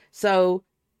curious. So,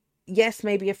 yes,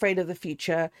 maybe afraid of the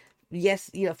future. Yes,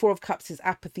 Four of Cups is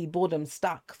apathy, boredom,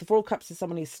 stuck. The Four of Cups is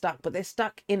someone who's stuck, but they're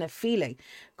stuck in a feeling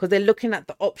because they're looking at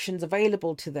the options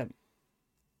available to them.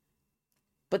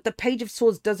 But the Page of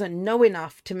Swords doesn't know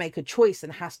enough to make a choice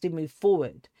and has to move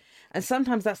forward. And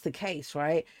sometimes that's the case,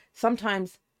 right?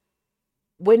 Sometimes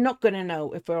we're not going to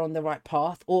know if we're on the right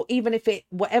path, or even if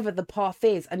whatever the path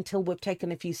is, until we've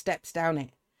taken a few steps down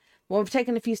it. When we've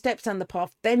taken a few steps down the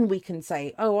path, then we can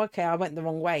say, oh, okay, I went the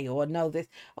wrong way, or no,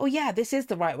 oh yeah, this is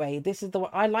the right way. This is the way.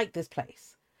 I like this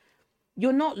place.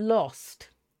 You're not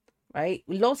lost, right?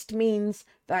 Lost means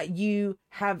that you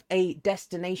have a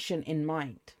destination in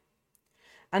mind.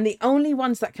 And the only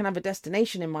ones that can have a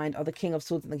destination in mind are the King of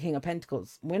Swords and the King of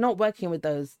Pentacles. We're not working with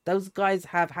those. Those guys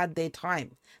have had their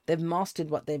time. They've mastered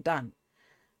what they've done.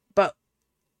 But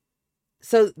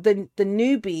so the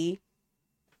newbie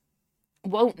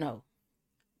won't know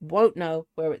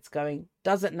where it's going,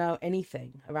 doesn't know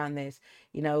anything around this,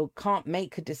 can't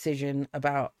make a decision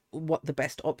about what the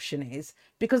best option is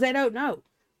because they don't know.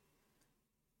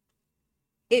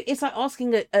 It's like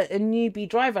asking a newbie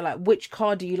driver, like, which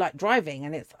car do you like driving?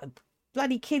 And it's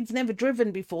bloody kid's never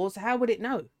driven before, so how would it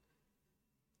know?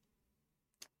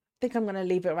 I think I'm going to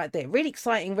leave it right there. Really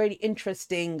exciting, really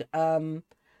interesting,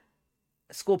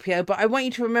 Scorpio. But I want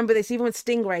you to remember this, even with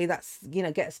Stingray, that's,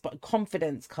 get a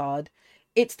confidence card.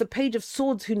 It's the Page of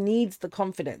Swords who needs the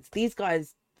confidence. These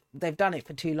guys, they've done it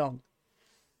for too long.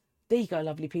 There you go,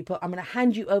 lovely people. I'm going to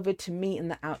hand you over to me in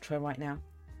the outro right now.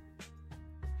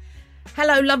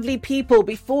 Hello, lovely people.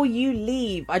 Before you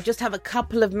leave, I just have a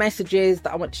couple of messages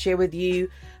that I want to share with you.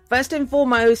 First and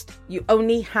foremost, you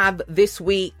only have this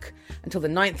week until the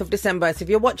 9th of December. So if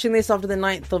you're watching this after the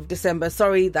 9th of December,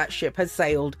 sorry, that ship has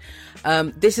sailed.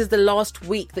 This is the last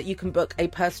week that you can book a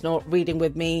personal reading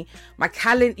with me. My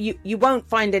calendar, you won't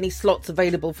find any slots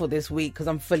available for this week because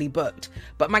I'm fully booked.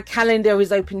 But my calendar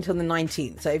is open till the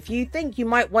 19th. So if you think you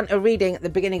might want a reading at the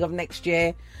beginning of next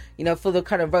year, for the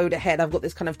kind of road ahead, I've got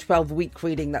this kind of 12-week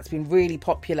reading that's been really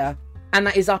popular. And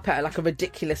that is up at like a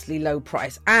ridiculously low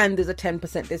price. And there's a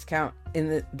 10% discount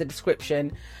in the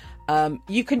description.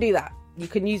 You can do that. You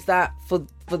can use that for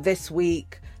this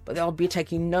week. But I'll be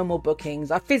taking no more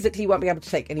bookings. I physically won't be able to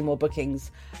take any more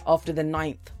bookings after the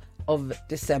 9th of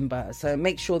December. So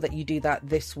make sure that you do that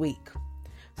this week.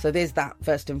 So there's that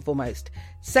first and foremost.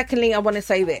 Secondly, I want to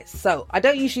say this. So I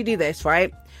don't usually do this,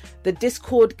 right? The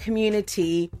Discord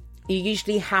community, you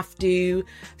usually have to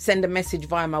send a message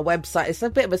via my website. It's a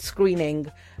bit of a screening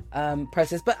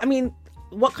process. But I mean,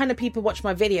 what kind of people watch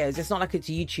my videos? It's not like it's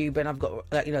YouTube and I've got,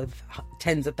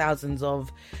 tens of thousands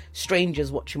of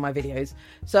strangers watching my videos.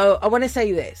 So I want to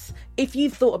say this. If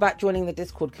you've thought about joining the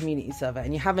Discord community server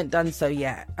and you haven't done so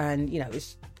yet, and,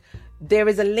 there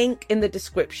is a link in the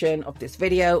description of this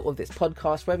video or this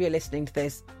podcast, wherever you're listening to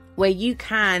this, where you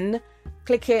can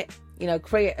click it,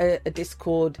 create a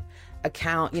Discord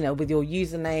account, you know, with your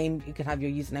username. You can have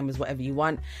your username as whatever you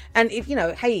want. And if, you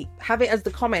know, hey, have it as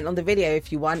the comment on the video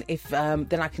if you want, if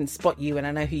then I can spot you and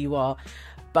I know who you are.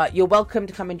 But you're welcome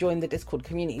to come and join the Discord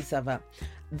community server.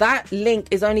 That link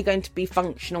is only going to be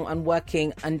functional and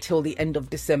working until the end of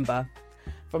December.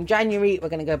 From January, we're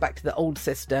going to go back to the old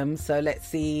system. So let's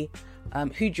see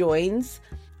who joins.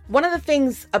 One of the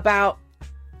things about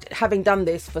having done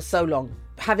this for so long,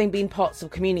 having been parts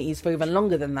of communities for even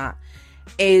longer than that,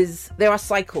 is there are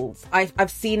cycles.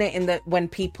 I've seen it in the when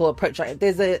people approach, like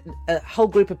there's a whole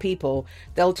group of people,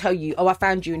 they'll tell you, oh, I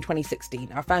found you in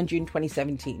 2016, I found you in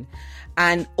 2017,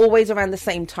 and always around the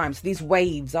same time. So these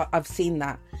waves, I've seen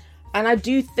that. And I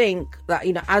do think that,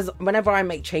 you know, as whenever I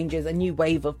make changes, a new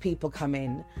wave of people come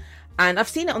in. And I've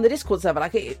seen it on the Discord server,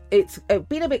 like it's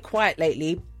been a bit quiet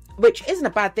lately, which isn't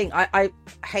a bad thing.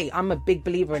 Hey, I'm a big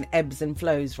believer in ebbs and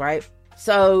flows, right?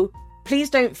 So please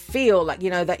don't feel like, you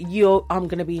know, that I'm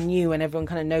going to be new and everyone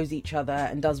kind of knows each other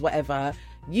and does whatever.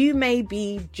 You may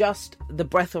be just the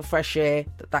breath of fresh air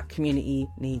that community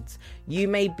needs. You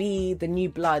may be the new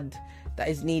blood that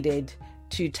is needed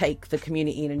to take the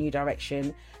community in a new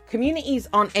direction. Communities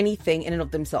aren't anything in and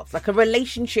of themselves. Like a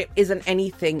relationship isn't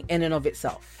anything in and of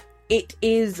itself. It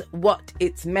is what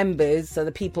its members, so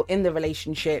the people in the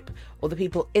relationship or the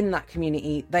people in that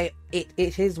community,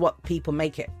 it is what people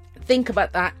make it. Think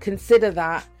about that, consider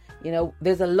that. You know,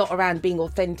 there's a lot around being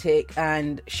authentic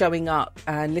and showing up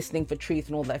and listening for truth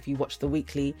and all that. If you watch the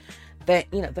weekly, that,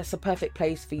 you know, that's a perfect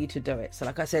place for you to do it. So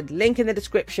like I said, link in the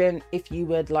description if you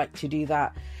would like to do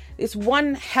that. It's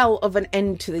one hell of an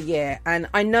end to the year. And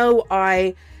I know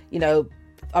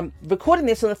I'm recording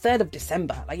this on the 3rd of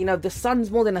December. Like, you know, the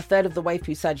sun's more than a third of the way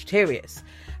through Sagittarius.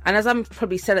 And as I'm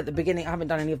probably said at the beginning, I haven't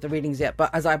done any of the readings yet,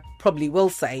 but as I probably will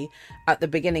say at the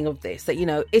beginning of this, that, you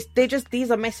know,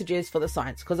 these are messages for the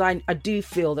signs, because I do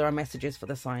feel there are messages for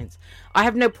the signs. I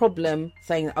have no problem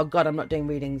saying, oh God, I'm not doing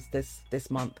readings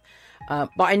this month.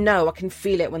 But I know I can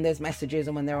feel it when there's messages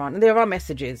and when there aren't. And there are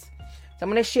messages. So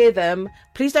I'm going to share them.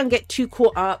 Please don't get too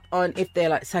caught up on if they're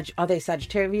like, are they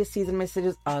Sagittarius season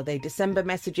messages? Are they December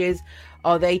messages?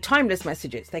 Are they timeless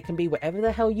messages? They can be whatever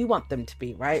the hell you want them to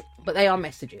be, right? But they are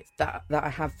messages that I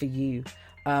have for you.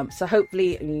 So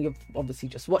hopefully, I mean, you've obviously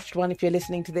just watched one if you're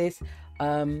listening to this.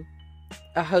 I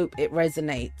hope it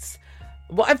resonates.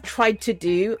 What I've tried to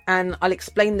do, and I'll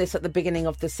explain this at the beginning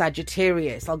of the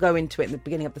Sagittarius, I'll go into it in the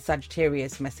beginning of the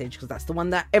Sagittarius message, because that's the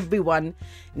one that everyone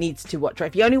needs to watch. Right?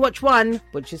 If you only watch one,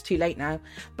 which is too late now,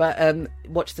 but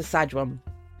watch the Sag one.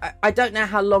 I don't know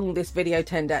how long this video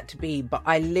turned out to be, but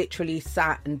I literally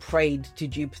sat and prayed to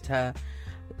Jupiter,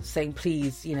 saying,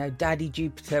 please, you know, Daddy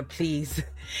Jupiter, please,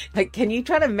 like, can you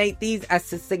try to make these as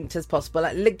succinct as possible?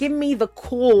 Like, give me the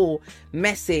core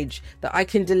message that I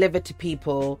can deliver to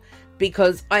people,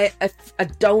 because I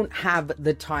don't have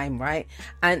the time, right?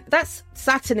 And that's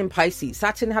Saturn in Pisces.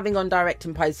 Saturn having gone direct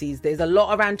in Pisces, there's a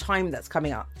lot around time that's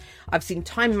coming up. I've seen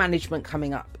time management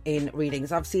coming up in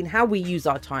readings. I've seen how we use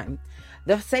our time,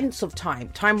 the sense of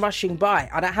time rushing by.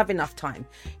 I don't have enough time.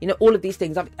 You know, all of these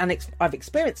things, I've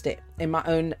experienced it in my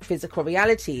own physical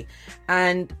reality.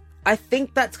 And I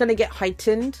think that's going to get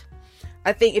heightened.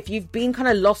 I think if you've been kind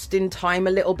of lost in time a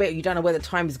little bit, you don't know where the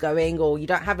time is going, or you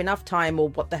don't have enough time, or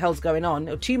what the hell's going on,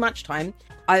 or too much time,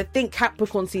 I think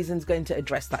Capricorn season is going to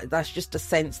address that. That's just a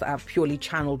sense that I've purely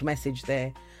channeled message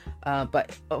there.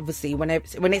 But obviously, when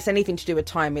it's anything to do with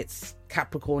time, it's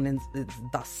Capricorn and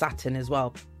thus Saturn as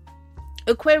well.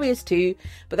 Aquarius too,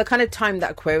 but the kind of time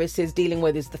that Aquarius is dealing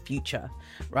with is the future,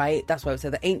 right? That's why I would say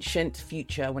the ancient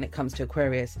future when it comes to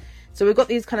Aquarius. So we've got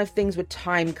these kind of things with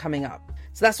time coming up.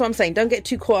 So that's what I'm saying. Don't get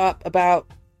too caught up about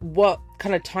what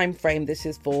kind of time frame this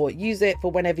is for. Use it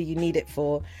for whenever you need it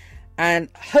for. And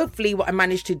hopefully what I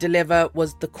managed to deliver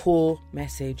was the core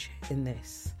message in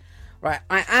this. Right,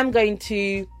 I'm not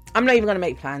even going to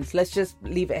make plans. Let's just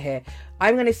leave it here.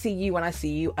 I'm going to see you when I see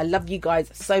you. I love you guys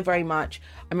so very much.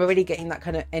 I'm already getting that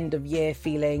kind of end of year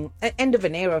feeling, end of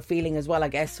an era feeling as well, I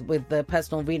guess, with the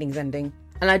personal readings ending.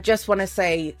 And I just want to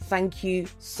say thank you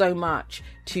so much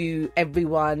to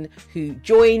everyone who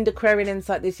joined Aquarian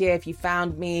Insight this year. If you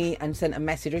found me and sent a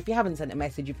message, or if you haven't sent a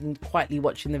message, you've been quietly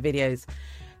watching the videos.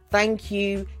 Thank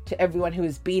you to everyone who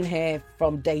has been here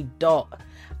from day dot.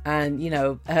 And, you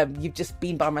know, you've just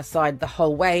been by my side the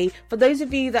whole way. For those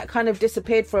of you that kind of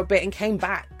disappeared for a bit and came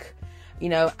back, you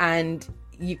know, and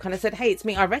you kind of said, hey, it's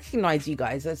me, I recognize you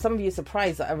guys. And some of you are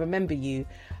surprised that I remember you.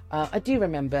 I do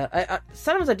remember.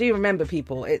 Sometimes I do remember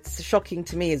people. It's shocking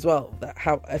to me as well that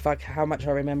how much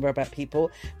I remember about people,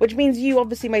 which means you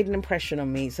obviously made an impression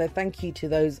on me. So thank you to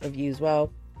those of you as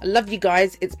well. I love you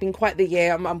guys. It's been quite the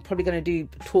year. I'm probably going to do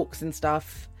talks and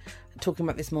stuff talking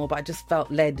about this more, but I just felt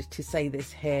led to say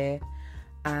this here.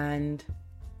 And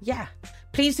yeah,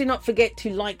 please do not forget to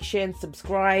like, share and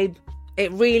subscribe.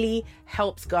 It really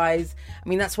helps, guys. I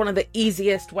mean, that's one of the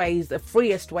easiest ways, the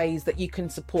freest ways that you can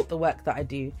support the work that I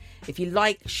do. If you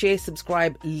like, share,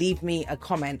 subscribe, leave me a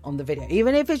comment on the video,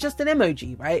 even if it's just an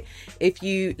emoji, right? If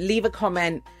you leave a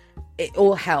comment, it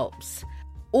all helps.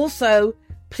 Also,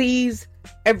 please,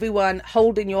 everyone,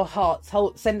 hold in your hearts,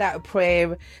 send out a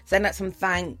prayer, send out some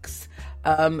thanks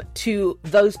to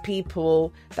those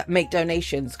people that make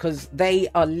donations, because they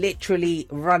are literally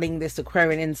running this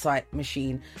Aquarian Insight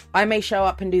machine. I may show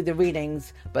up and do the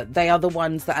readings, but they are the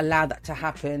ones that allow that to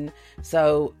happen.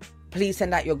 So please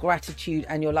send out your gratitude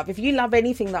and your love. If you love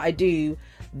anything that I do,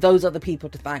 those are the people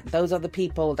to thank. Those are the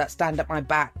people that stand at my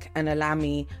back and allow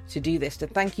me to do this. So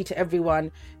thank you to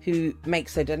everyone who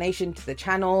makes a donation to the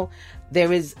channel.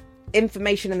 There is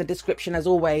information in the description, as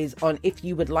always, on if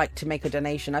you would like to make a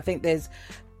donation. I think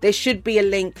there should be a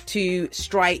link to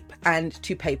Stripe and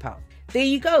to PayPal. There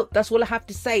you go. That's all I have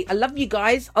to say. I love you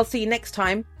guys. I'll see you next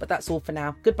time, but that's all for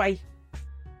now. Goodbye.